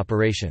computer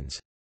operations.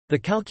 The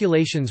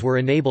calculations were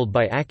enabled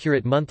by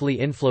accurate monthly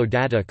inflow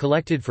data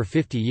collected for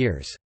 50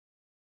 years.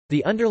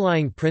 The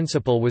underlying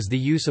principle was the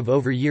use of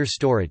over-year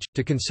storage,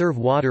 to conserve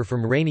water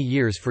from rainy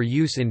years for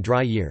use in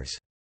dry years.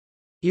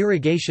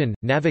 Irrigation,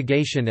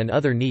 navigation and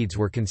other needs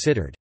were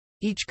considered.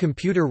 Each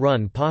computer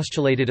run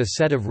postulated a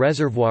set of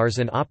reservoirs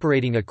and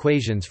operating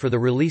equations for the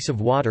release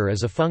of water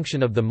as a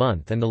function of the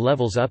month and the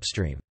levels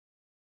upstream.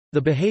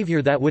 The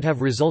behavior that would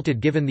have resulted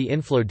given the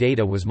inflow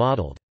data was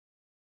modeled.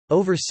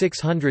 Over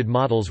 600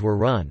 models were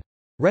run.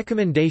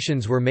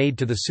 Recommendations were made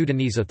to the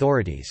Sudanese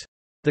authorities.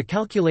 The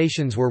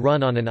calculations were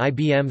run on an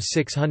IBM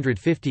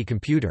 650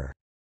 computer.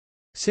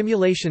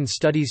 Simulation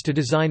studies to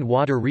design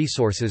water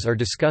resources are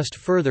discussed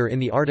further in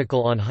the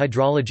article on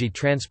hydrology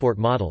transport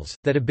models,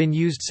 that have been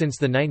used since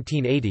the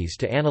 1980s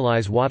to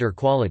analyze water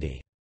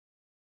quality.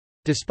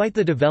 Despite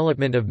the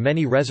development of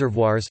many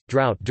reservoirs,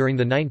 drought during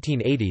the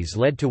 1980s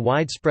led to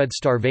widespread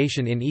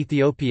starvation in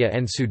Ethiopia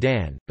and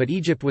Sudan, but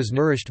Egypt was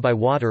nourished by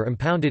water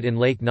impounded in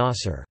Lake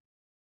Nasser.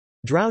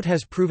 Drought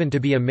has proven to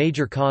be a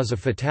major cause of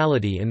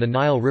fatality in the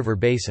Nile River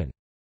basin.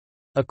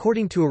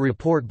 According to a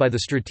report by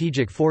the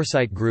Strategic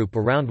Foresight Group,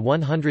 around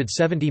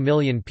 170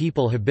 million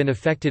people have been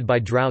affected by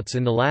droughts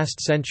in the last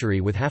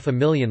century, with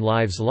 500,000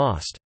 lives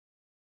lost.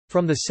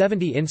 From the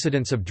 70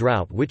 incidents of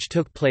drought which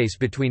took place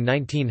between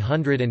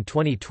 1900 and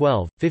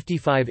 2012,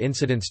 55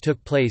 incidents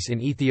took place in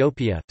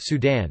Ethiopia,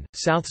 Sudan,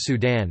 South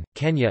Sudan,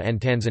 Kenya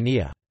and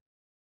Tanzania.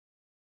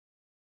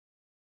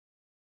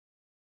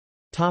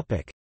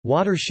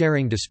 Water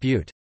sharing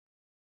dispute.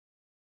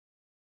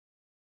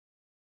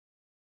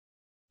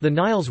 The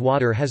Nile's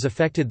water has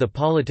affected the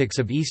politics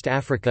of East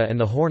Africa and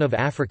the Horn of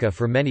Africa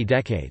for many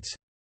decades.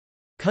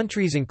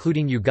 Countries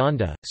including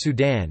Uganda,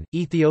 Sudan,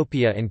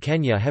 Ethiopia and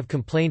Kenya have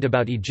complained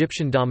about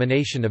Egyptian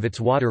domination of its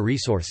water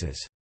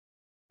resources.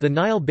 The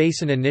Nile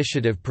Basin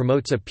Initiative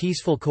promotes a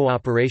peaceful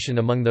cooperation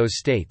among those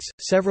states.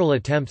 Several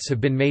attempts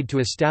have been made to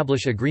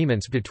establish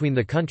agreements between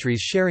the countries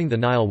sharing the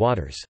Nile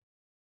waters.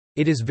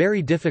 It is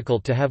very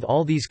difficult to have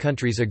all these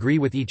countries agree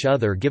with each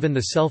other given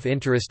the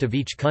self-interest of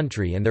each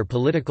country and their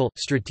political,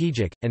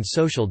 strategic, and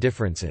social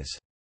differences.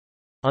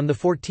 On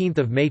 14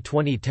 May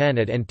 2010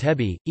 at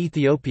Entebbe,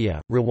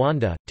 Ethiopia,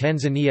 Rwanda,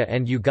 Tanzania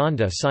and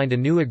Uganda signed a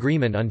new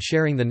agreement on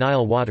sharing the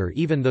Nile water,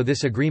 even though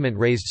this agreement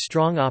raised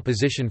strong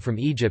opposition from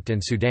Egypt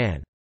and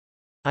Sudan.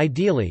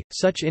 Ideally,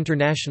 such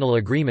international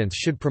agreements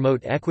should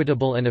promote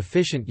equitable and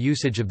efficient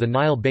usage of the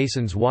Nile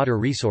Basin's water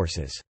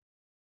resources.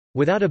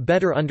 Without a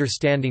better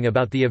understanding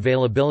about the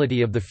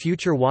availability of the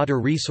future water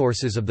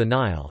resources of the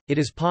Nile, it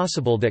is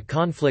possible that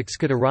conflicts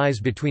could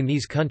arise between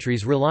these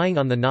countries relying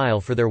on the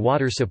Nile for their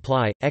water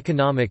supply,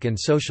 economic and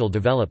social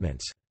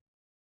developments.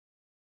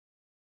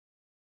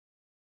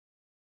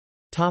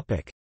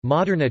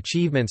 Modern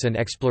achievements and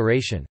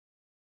exploration.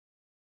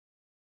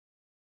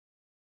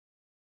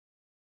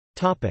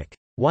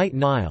 White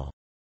Nile.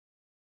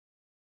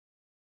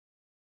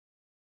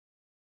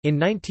 In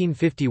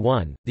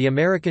 1951, the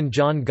American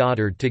John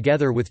Goddard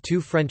together with two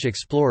French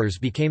explorers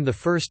became the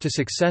first to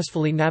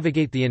successfully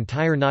navigate the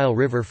entire Nile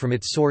River from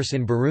its source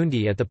in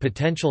Burundi at the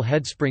potential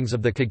headsprings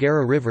of the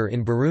Kagera River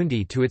in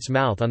Burundi to its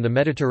mouth on the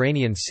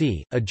Mediterranean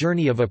Sea, a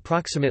journey of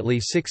approximately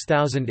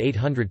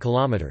 6,800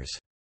 kilometers.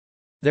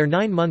 Their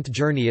 9-month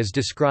journey is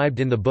described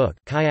in the book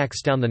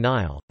Kayaks Down the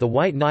Nile. The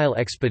White Nile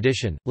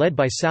Expedition, led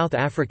by South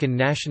African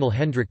national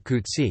Hendrik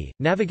Coetzee,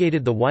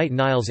 navigated the White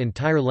Nile's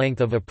entire length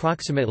of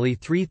approximately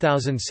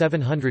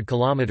 3,700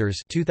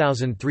 kilometers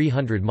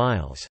 (2,300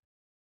 miles).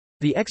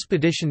 The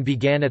expedition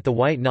began at the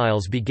White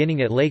Nile's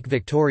beginning at Lake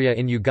Victoria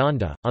in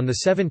Uganda, on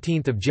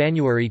 17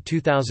 January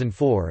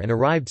 2004 and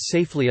arrived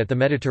safely at the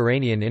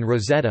Mediterranean in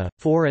Rosetta,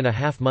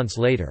 4.5 months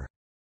later.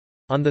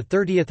 On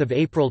 30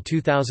 April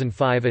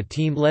 2005 a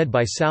team led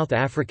by South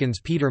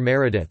Africans Peter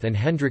Meredith and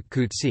Hendrik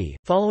Coetzee,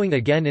 following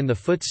again in the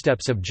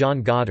footsteps of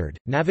John Goddard,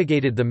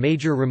 navigated the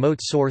major remote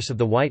source of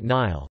the White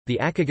Nile, the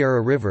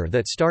Akagera River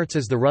that starts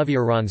as the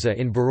Ruvyiranza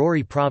in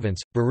Bururi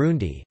Province,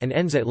 Burundi, and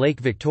ends at Lake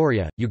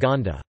Victoria,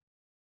 Uganda.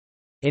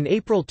 In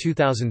April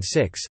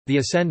 2006, the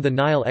Ascend the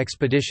Nile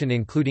expedition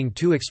including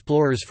 2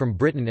 explorers from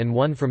Britain and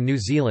 1 from New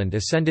Zealand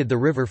ascended the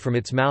river from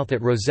its mouth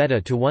at Rosetta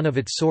to one of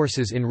its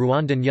sources in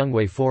Rwandan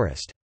Nyungwe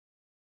Forest.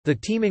 The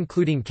team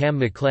including Cam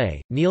McClay,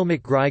 Neil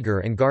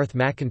McGregor and Garth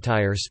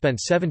McIntyre spent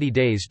 70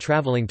 days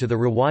travelling to the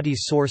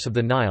Rwadi's source of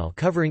the Nile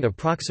covering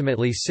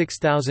approximately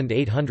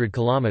 6,800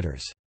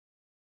 kilometres.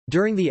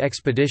 During the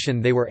expedition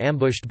they were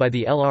ambushed by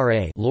the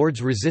LRA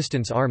Lord's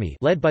Resistance Army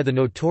led by the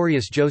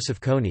notorious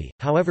Joseph Kony,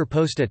 however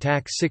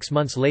post-attack 6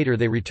 months later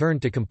they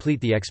returned to complete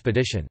the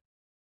expedition.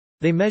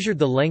 They measured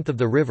the length of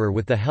the river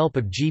with the help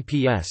of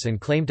GPS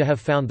and claimed to have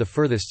found the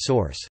furthest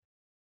source.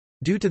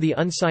 Due to the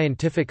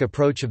unscientific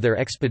approach of their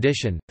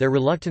expedition, their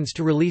reluctance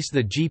to release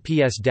the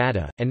GPS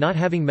data, and not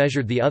having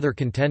measured the other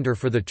contender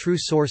for the true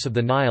source of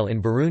the Nile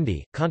in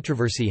Burundi,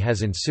 controversy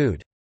has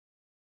ensued.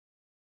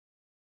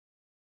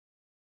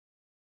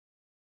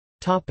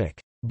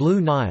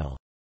 Blue Nile.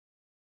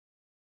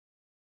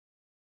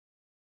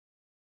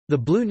 The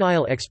Blue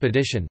Nile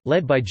expedition,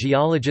 led by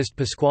geologist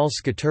Pasquale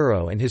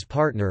Scaturo and his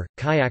partner,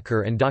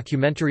 kayaker and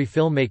documentary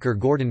filmmaker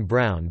Gordon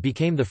Brown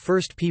became the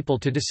first people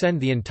to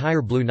descend the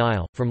entire Blue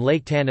Nile, from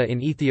Lake Tana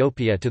in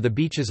Ethiopia to the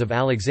beaches of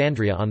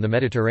Alexandria on the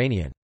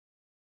Mediterranean.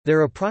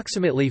 Their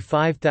approximately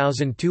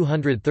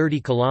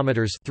 5,230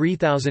 kilometers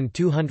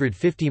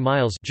 (3,250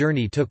 miles)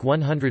 journey took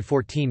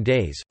 114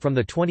 days, from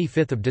the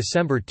 25th of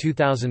December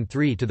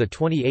 2003 to the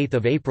 28th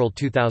of April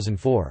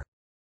 2004.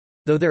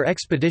 Though their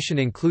expedition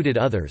included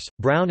others,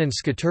 Brown and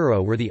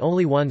Scaturo were the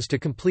only ones to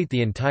complete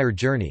the entire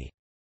journey.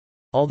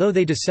 Although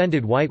they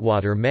descended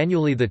whitewater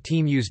manually, the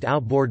team used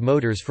outboard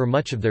motors for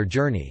much of their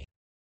journey.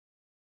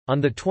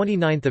 On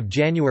 29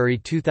 January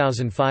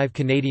 2005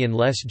 Canadian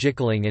Les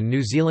Jickling and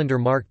New Zealander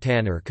Mark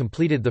Tanner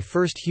completed the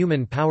first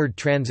human-powered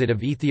transit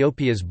of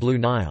Ethiopia's Blue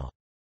Nile.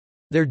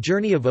 Their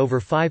journey of over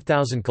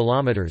 5,000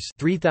 kilometres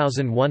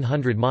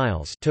 (3,100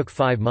 miles) took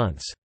 5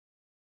 months.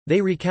 They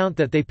recount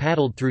that they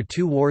paddled through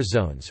 2 war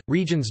zones,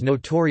 regions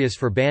notorious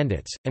for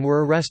bandits, and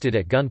were arrested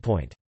at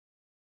gunpoint.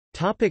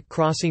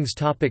 Crossings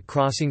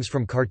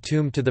from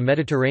Khartoum to the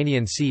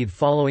Mediterranean Sea.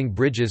 Following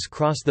bridges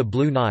cross the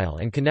Blue Nile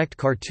and connect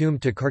Khartoum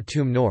to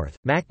Khartoum North,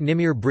 Mak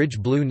Nimir Bridge,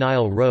 Blue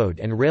Nile Road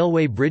and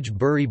Railway Bridge,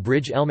 Buri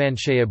Bridge,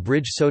 Elmanshaya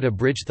Bridge, Sota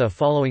Bridge. The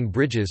following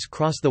bridges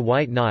cross the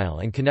White Nile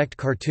and connect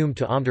Khartoum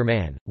to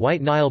Omdurman: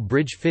 White Nile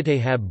Bridge,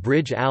 Fitehab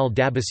Bridge, Al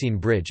Dabasin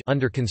Bridge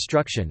under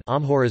construction,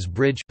 Amhoras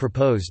Bridge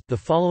proposed. The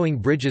following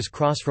bridges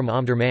cross from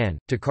Omdurman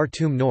to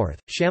Khartoum North: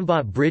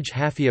 Shambat Bridge,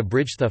 Hafia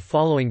Bridge. The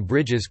following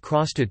bridges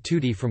cross to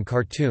Tuti from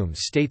Khartoum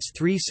states: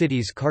 3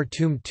 cities: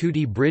 Khartoum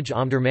Tuti Bridge,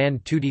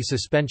 Omdurman Tuti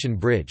Suspension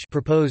Bridge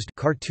proposed,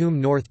 Khartoum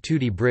North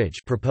Tuti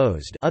Bridge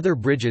proposed. Other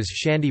bridges: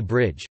 Shandi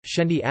Bridge,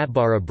 Shendi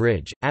Atbara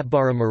Bridge,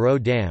 Atbara Maro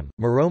Dam,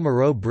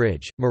 Maro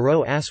Bridge,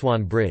 Maro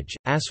Aswan Bridge,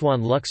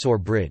 Aswan Luxor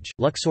Bridge,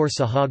 Luxor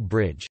Sahag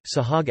Bridge,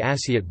 Sahag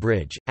Asiat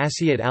Bridge,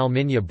 Asiat Al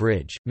Minya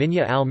Bridge,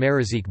 Minya Al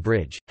Marazik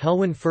Bridge,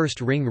 Helwan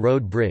First Ring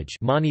Road Bridge,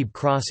 Manib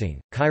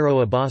Crossing, Cairo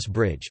Abbas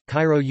Bridge,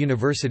 Cairo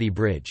University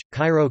Bridge,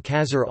 Cairo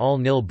Khazar Al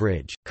Nil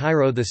Bridge,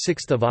 Cairo the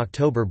 6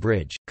 October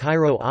Bridge,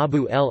 Cairo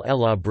Abu el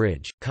Ela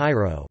Bridge,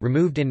 Cairo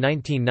removed in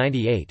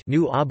 1998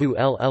 New Abu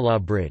el Ela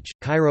Bridge,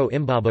 Cairo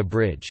Imbaba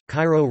Bridge,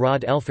 Cairo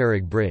Rod El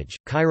Farag Bridge,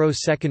 Cairo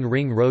Second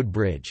Ring Road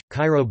Bridge,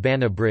 Cairo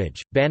Bana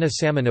Bridge, Bana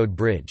Samanode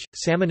Bridge,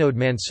 Samanode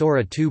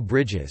Mansoura 2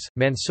 bridges,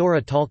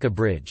 Mansoura Talca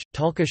Bridge,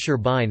 Talca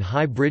Sherbine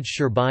High Bridge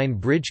Sherbine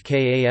Bridge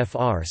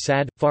Kafr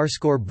Sad,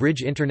 Farskor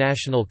Bridge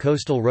International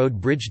Coastal Road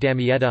Bridge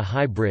Damietta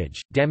High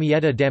Bridge,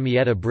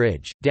 Damietta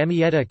Bridge,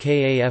 Damietta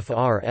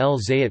Kafr El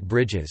Zayat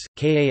Bridges,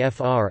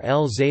 Kafr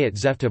El Zayat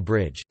Zefta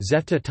Bridge,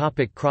 Zefta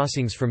Topic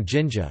Crossings from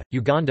Jinja,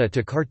 Uganda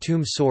to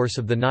Khartoum Source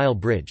of the Nile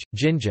Bridge,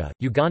 Jinja,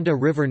 Uganda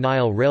River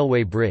Nile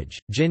Railway Bridge,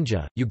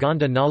 Jinja,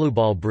 Uganda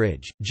Nalubal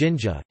Bridge,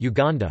 Jinja,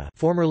 Uganda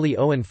formerly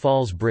Owen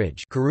Falls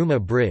Bridge, Karuma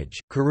Bridge,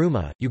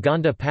 Karuma,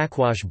 Uganda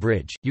Pakwash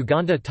Bridge,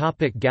 Uganda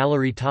Topic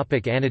Gallery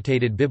Topic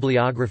Annotated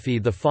bibliography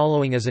The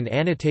following is an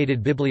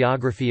annotated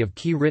bibliography of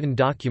key written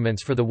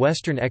documents for the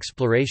Western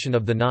exploration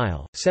of the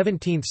Nile,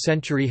 17th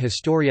century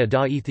Historia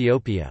da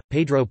Ethiopia,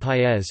 Pedro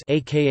Paes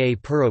aka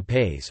Pero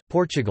Paes,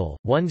 Portugal,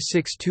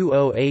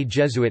 1620 A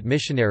Jesuit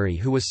missionary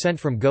who was sent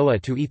from Goa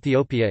to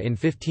Ethiopia in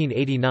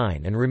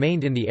 1589 and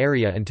remained in the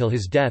area until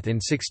his death in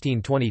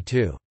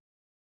 1622.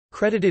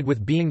 Credited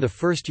with being the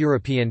first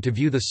European to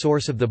view the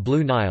source of the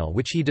Blue Nile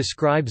which he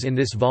describes in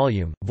this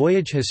volume,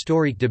 Voyage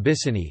historique de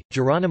Bissini,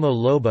 Geronimo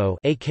Lobo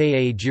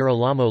aka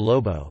Girolamo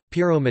Lobo,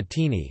 Piero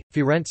Mattini,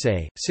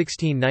 Firenze,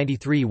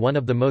 1693 one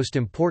of the most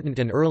important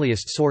and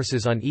earliest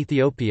sources on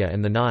Ethiopia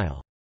and the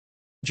Nile.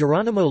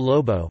 Geronimo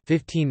Lobo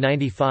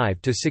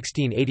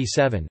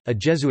 (1595–1687), a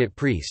Jesuit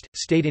priest,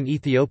 stayed in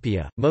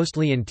Ethiopia,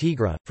 mostly in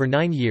Tigray, for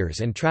 9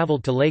 years and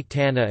travelled to Lake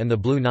Tana and the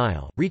Blue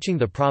Nile, reaching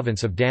the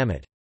province of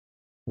Damat.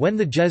 When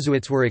the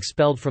Jesuits were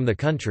expelled from the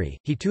country,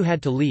 he too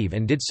had to leave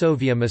and did so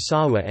via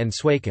Massawa and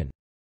Suakin.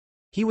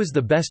 He was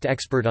the best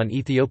expert on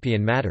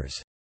Ethiopian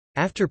matters.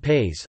 After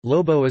Paes,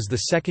 Lobo is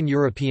the second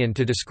European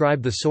to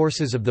describe the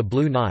sources of the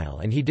Blue Nile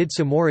and he did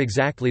so more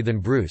exactly than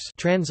Bruce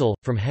Transil,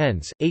 from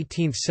Hen's,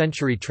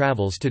 18th-century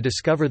travels to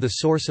discover the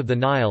source of the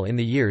Nile in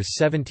the years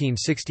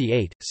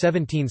 1768,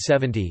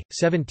 1770,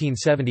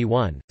 1771,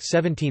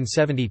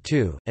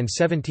 1772, and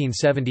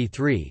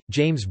 1773,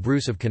 James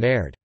Bruce of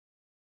Kinnaird.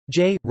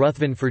 J.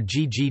 Ruthven for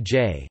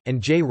GGJ,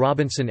 and J.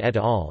 Robinson et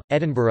al.,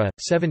 Edinburgh,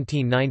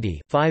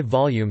 1790, 5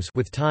 volumes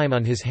with time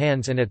on his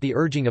hands and at the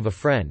urging of a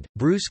friend,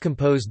 Bruce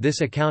composed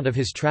this account of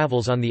his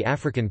travels on the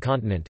African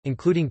continent,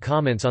 including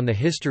comments on the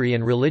history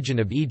and religion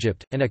of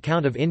Egypt, an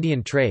account of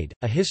Indian trade,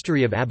 a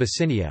history of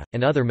Abyssinia,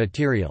 and other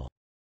material.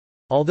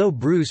 Although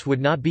Bruce would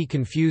not be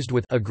confused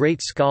with a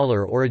great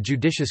scholar or a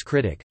judicious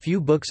critic,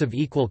 few books of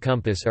equal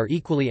compass are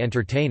equally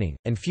entertaining,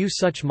 and few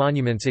such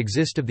monuments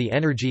exist of the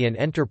energy and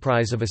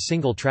enterprise of a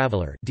single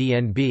traveller.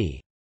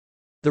 DNB.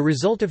 The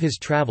result of his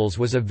travels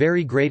was a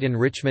very great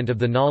enrichment of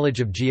the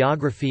knowledge of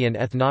geography and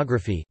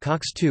ethnography.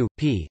 Cox 2,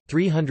 p.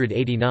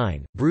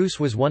 389. Bruce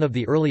was one of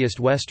the earliest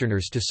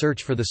Westerners to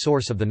search for the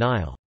source of the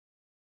Nile.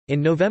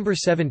 In November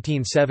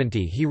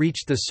 1770 he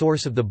reached the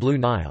source of the Blue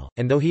Nile,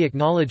 and though he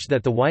acknowledged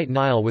that the White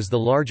Nile was the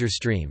larger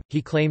stream, he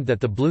claimed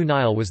that the Blue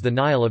Nile was the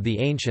Nile of the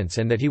ancients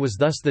and that he was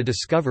thus the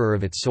discoverer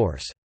of its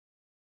source.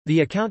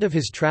 The account of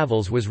his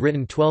travels was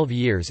written 12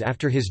 years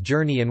after his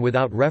journey and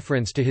without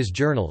reference to his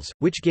journals,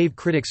 which gave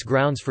critics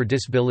grounds for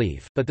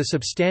disbelief, but the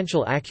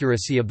substantial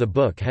accuracy of the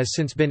book has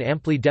since been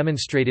amply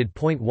demonstrated.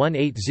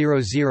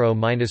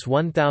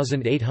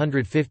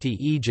 1800–1850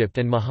 Egypt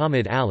and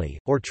Muhammad Ali,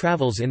 or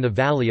Travels in the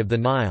Valley of the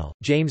Nile,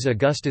 James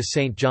Augustus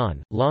St.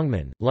 John,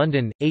 Longman,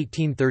 London,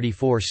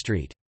 1834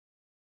 Street.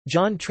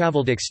 John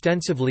travelled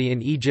extensively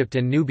in Egypt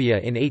and Nubia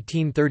in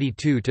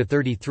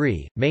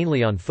 1832–33,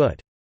 mainly on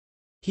foot.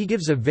 He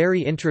gives a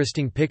very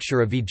interesting picture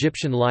of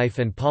Egyptian life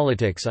and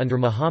politics under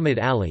Muhammad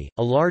Ali.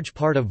 A large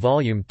part of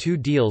Volume 2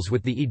 deals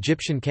with the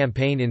Egyptian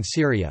campaign in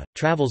Syria,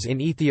 travels in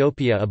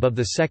Ethiopia above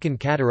the Second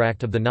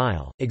Cataract of the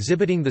Nile,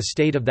 exhibiting the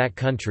state of that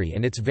country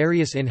and its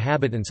various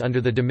inhabitants under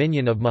the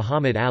dominion of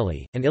Muhammad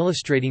Ali, and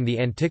illustrating the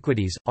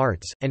antiquities,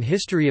 arts, and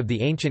history of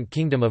the ancient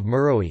kingdom of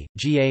Meroe.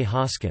 G. A.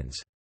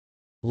 Hoskins.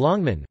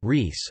 Longman,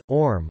 Rees,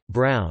 Orme,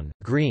 Brown,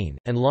 Green,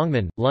 and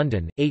Longman,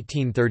 London,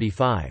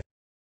 1835.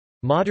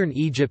 Modern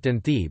Egypt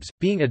and Thebes,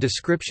 being a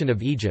description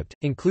of Egypt,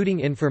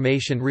 including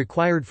information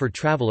required for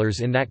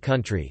travellers in that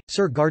country.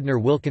 Sir Gardner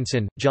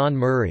Wilkinson, John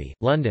Murray,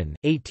 London,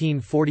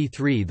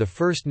 1843. The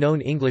first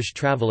known English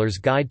traveller's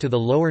guide to the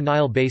Lower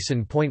Nile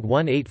Basin.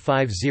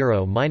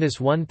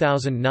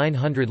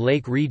 1850–1900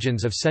 Lake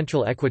regions of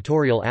central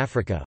equatorial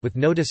Africa, with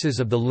notices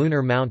of the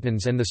lunar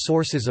mountains and the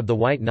sources of the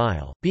White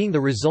Nile, being the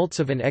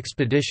results of an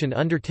expedition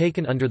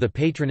undertaken under the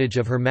patronage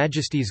of Her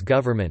Majesty's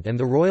Government and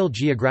the Royal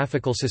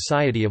Geographical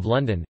Society of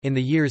London. In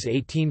the years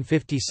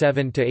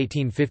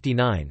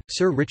 1857–1859,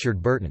 Sir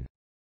Richard Burton.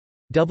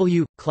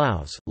 W.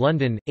 Clowes,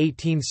 London,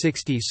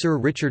 1860. Sir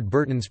Richard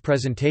Burton's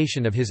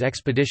presentation of his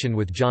expedition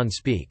with John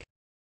Speke.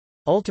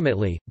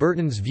 Ultimately,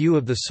 Burton's view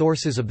of the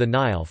sources of the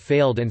Nile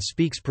failed and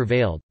Speke's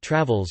prevailed.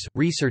 Travels,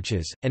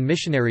 researches, and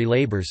missionary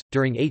labours,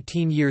 during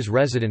 18 years'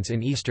 residence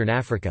in eastern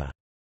Africa.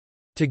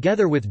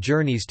 Together with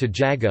journeys to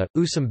Jaga,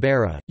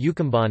 Usambara,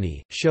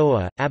 Ukambani,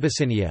 Shoa,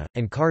 Abyssinia,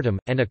 and Khartoum,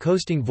 and a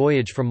coasting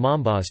voyage from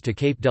Mombasa to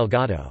Cape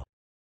Delgado.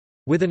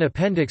 With an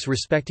appendix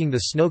respecting the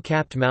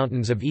snow-capped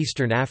mountains of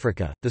eastern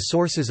Africa, the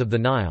sources of the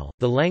Nile,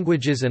 the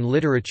languages and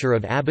literature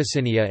of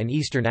Abyssinia and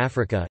eastern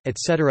Africa,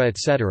 etc.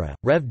 etc.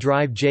 Rev.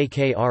 Drive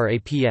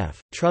JKRAPF,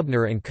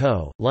 Trubner &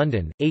 Co.,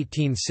 London,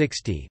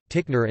 1860,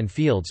 Tickner and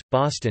Fields,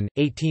 Boston,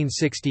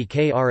 1860.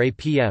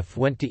 KRAPF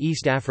went to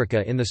East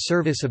Africa in the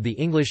service of the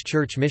English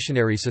Church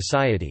Missionary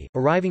Society,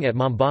 arriving at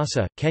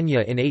Mombasa, Kenya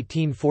in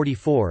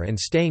 1844 and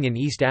staying in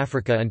East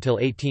Africa until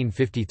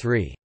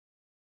 1853.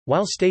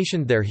 While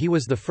stationed there he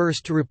was the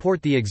first to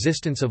report the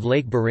existence of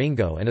Lake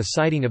Baringo and a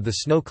sighting of the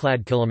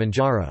snow-clad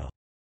Kilimanjaro.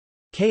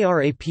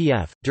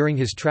 KRAPF, during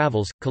his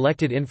travels,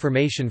 collected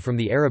information from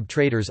the Arab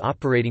traders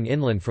operating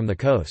inland from the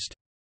coast.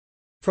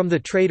 From the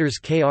traders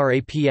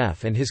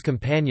KRAPF and his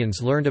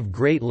companions learned of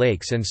Great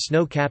Lakes and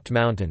snow-capped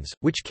mountains,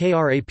 which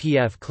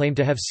KRAPF claimed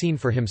to have seen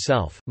for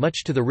himself,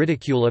 much to the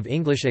ridicule of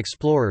English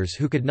explorers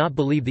who could not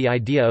believe the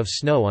idea of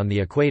snow on the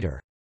equator.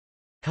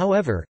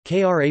 However,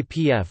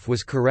 KRAPF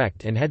was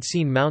correct and had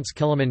seen Mounts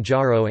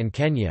Kilimanjaro and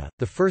Kenya,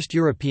 the first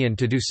European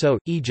to do so,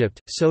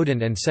 Egypt,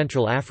 Sudan and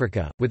Central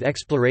Africa, with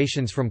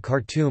explorations from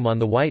Khartoum on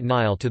the White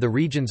Nile to the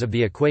regions of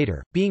the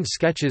equator, being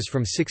sketches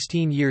from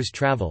 16 years'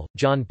 travel.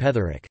 John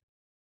Petherick.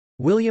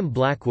 William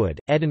Blackwood,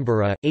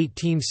 Edinburgh,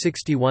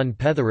 1861.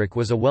 Petherick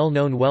was a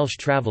well-known Welsh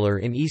traveller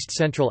in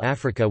East-Central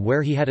Africa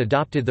where he had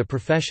adopted the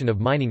profession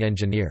of mining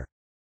engineer.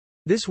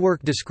 This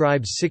work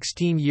describes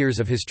 16 years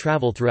of his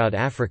travel throughout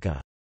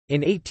Africa.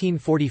 In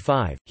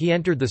 1845, he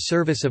entered the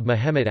service of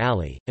Muhammad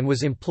Ali, and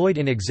was employed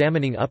in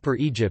examining Upper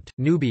Egypt,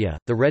 Nubia,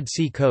 the Red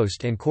Sea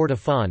coast and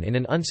Kordofan in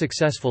an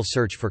unsuccessful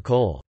search for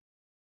coal.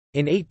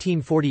 In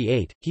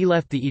 1848, he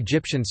left the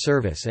Egyptian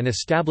service and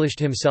established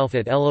himself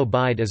at El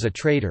Obeid as a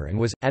trader and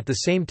was, at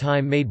the same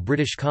time made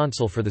British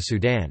consul for the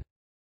Sudan.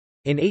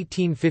 In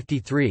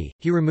 1853,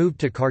 he removed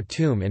to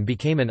Khartoum and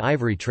became an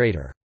ivory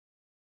trader.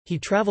 He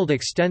traveled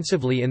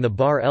extensively in the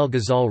Bahr el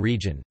Ghazal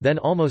region, then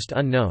almost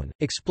unknown,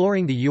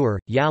 exploring the Ur,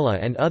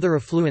 Yala and other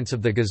affluents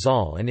of the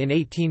Ghazal, and in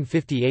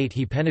 1858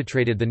 he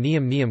penetrated the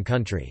Niam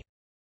country.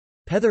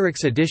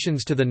 Petherick's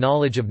additions to the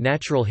knowledge of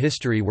natural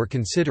history were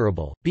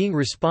considerable, being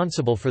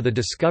responsible for the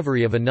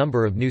discovery of a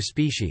number of new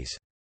species.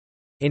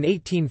 In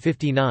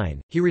 1859,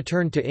 he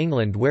returned to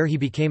England where he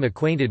became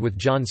acquainted with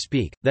John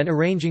Speke, then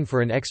arranging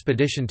for an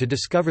expedition to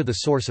discover the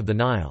source of the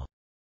Nile.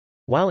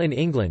 While in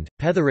England,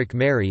 Petherick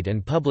married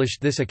and published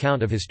this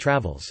account of his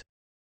travels.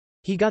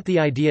 He got the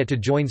idea to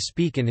join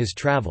Speke in his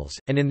travels,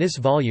 and in this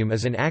volume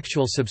is an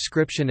actual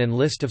subscription and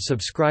list of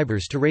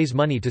subscribers to raise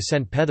money to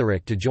send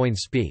Petherick to join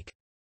Speke.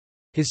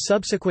 His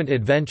subsequent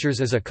adventures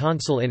as a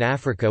consul in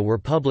Africa were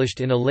published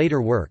in a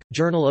later work,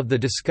 Journal of the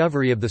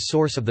Discovery of the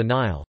Source of the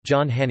Nile,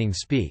 John Hanning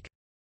Speke.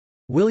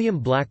 William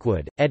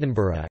Blackwood,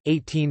 Edinburgh,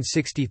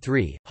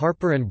 1863,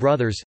 Harper and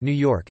Brothers, New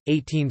York,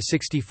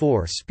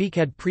 1864. Speke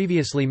had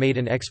previously made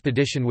an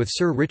expedition with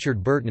Sir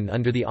Richard Burton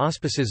under the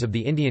auspices of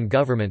the Indian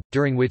government,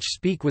 during which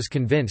Speke was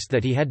convinced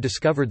that he had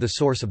discovered the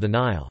source of the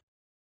Nile.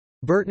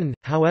 Burton,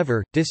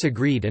 however,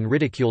 disagreed and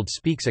ridiculed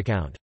Speke's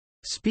account.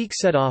 Speke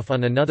set off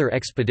on another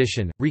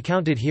expedition,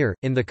 recounted here,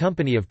 in the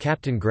company of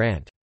Captain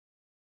Grant.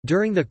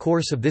 During the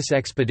course of this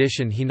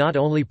expedition he not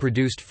only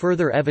produced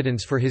further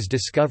evidence for his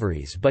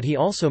discoveries but he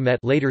also met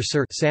later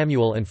Sir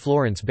Samuel and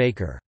Florence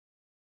Baker.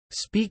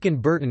 Speke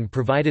and Burton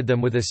provided them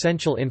with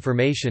essential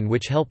information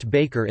which helped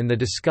Baker in the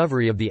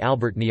discovery of the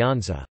Albert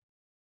Nyanza.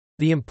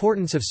 The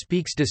importance of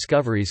Speke's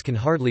discoveries can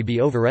hardly be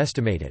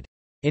overestimated.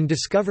 In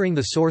discovering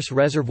the source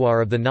reservoir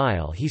of the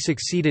Nile he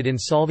succeeded in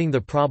solving the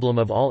problem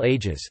of all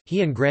ages. He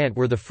and Grant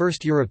were the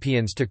first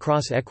Europeans to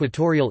cross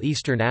equatorial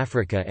eastern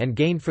Africa and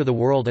gained for the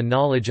world a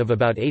knowledge of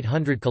about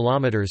 800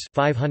 kilometers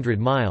 (500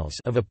 miles)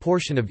 of a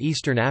portion of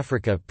eastern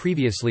Africa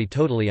previously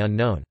totally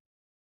unknown.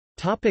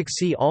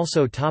 See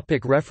also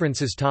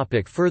References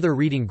Further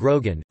reading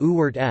Grogan,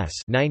 Ewart S.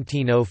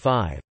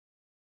 1905.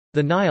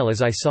 The Nile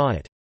as I Saw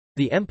It.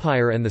 The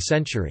Empire and the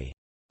Century.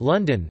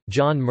 London,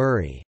 John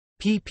Murray.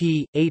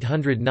 pp.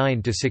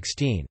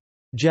 809–16.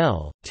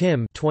 Gell,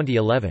 Tim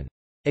 2011.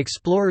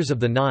 Explorers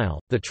of the Nile,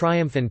 The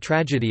Triumph and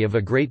Tragedy of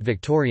a Great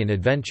Victorian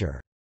Adventure.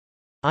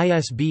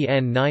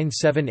 ISBN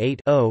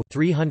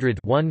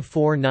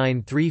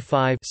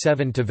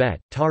 978-0-300-14935-7. Tevet,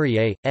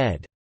 Tariq,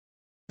 ed.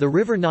 The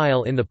River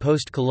Nile in the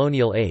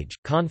Post-Colonial Age,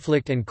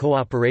 Conflict and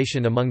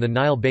Cooperation Among the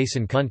Nile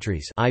Basin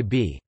Countries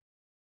IB.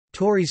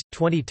 Tauris,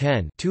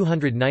 2010,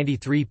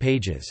 293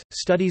 pages.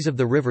 Studies of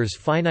the river's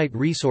finite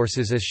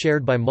resources as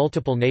shared by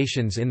multiple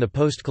nations in the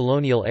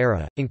post-colonial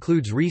era,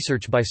 includes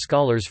research by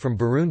scholars from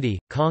Burundi,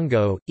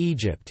 Congo,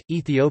 Egypt,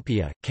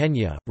 Ethiopia,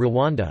 Kenya,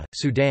 Rwanda,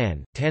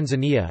 Sudan,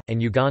 Tanzania,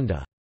 and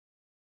Uganda.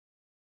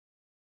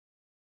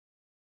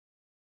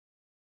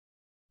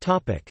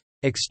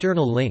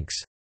 External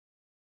links.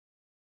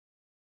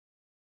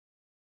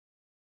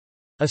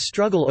 A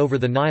Struggle Over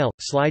the Nile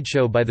 –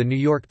 slideshow by The New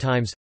York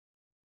Times.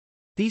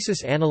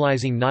 Thesis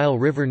analyzing Nile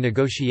River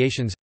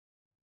negotiations.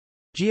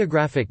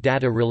 Geographic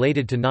data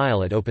related to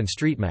Nile at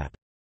OpenStreetMap.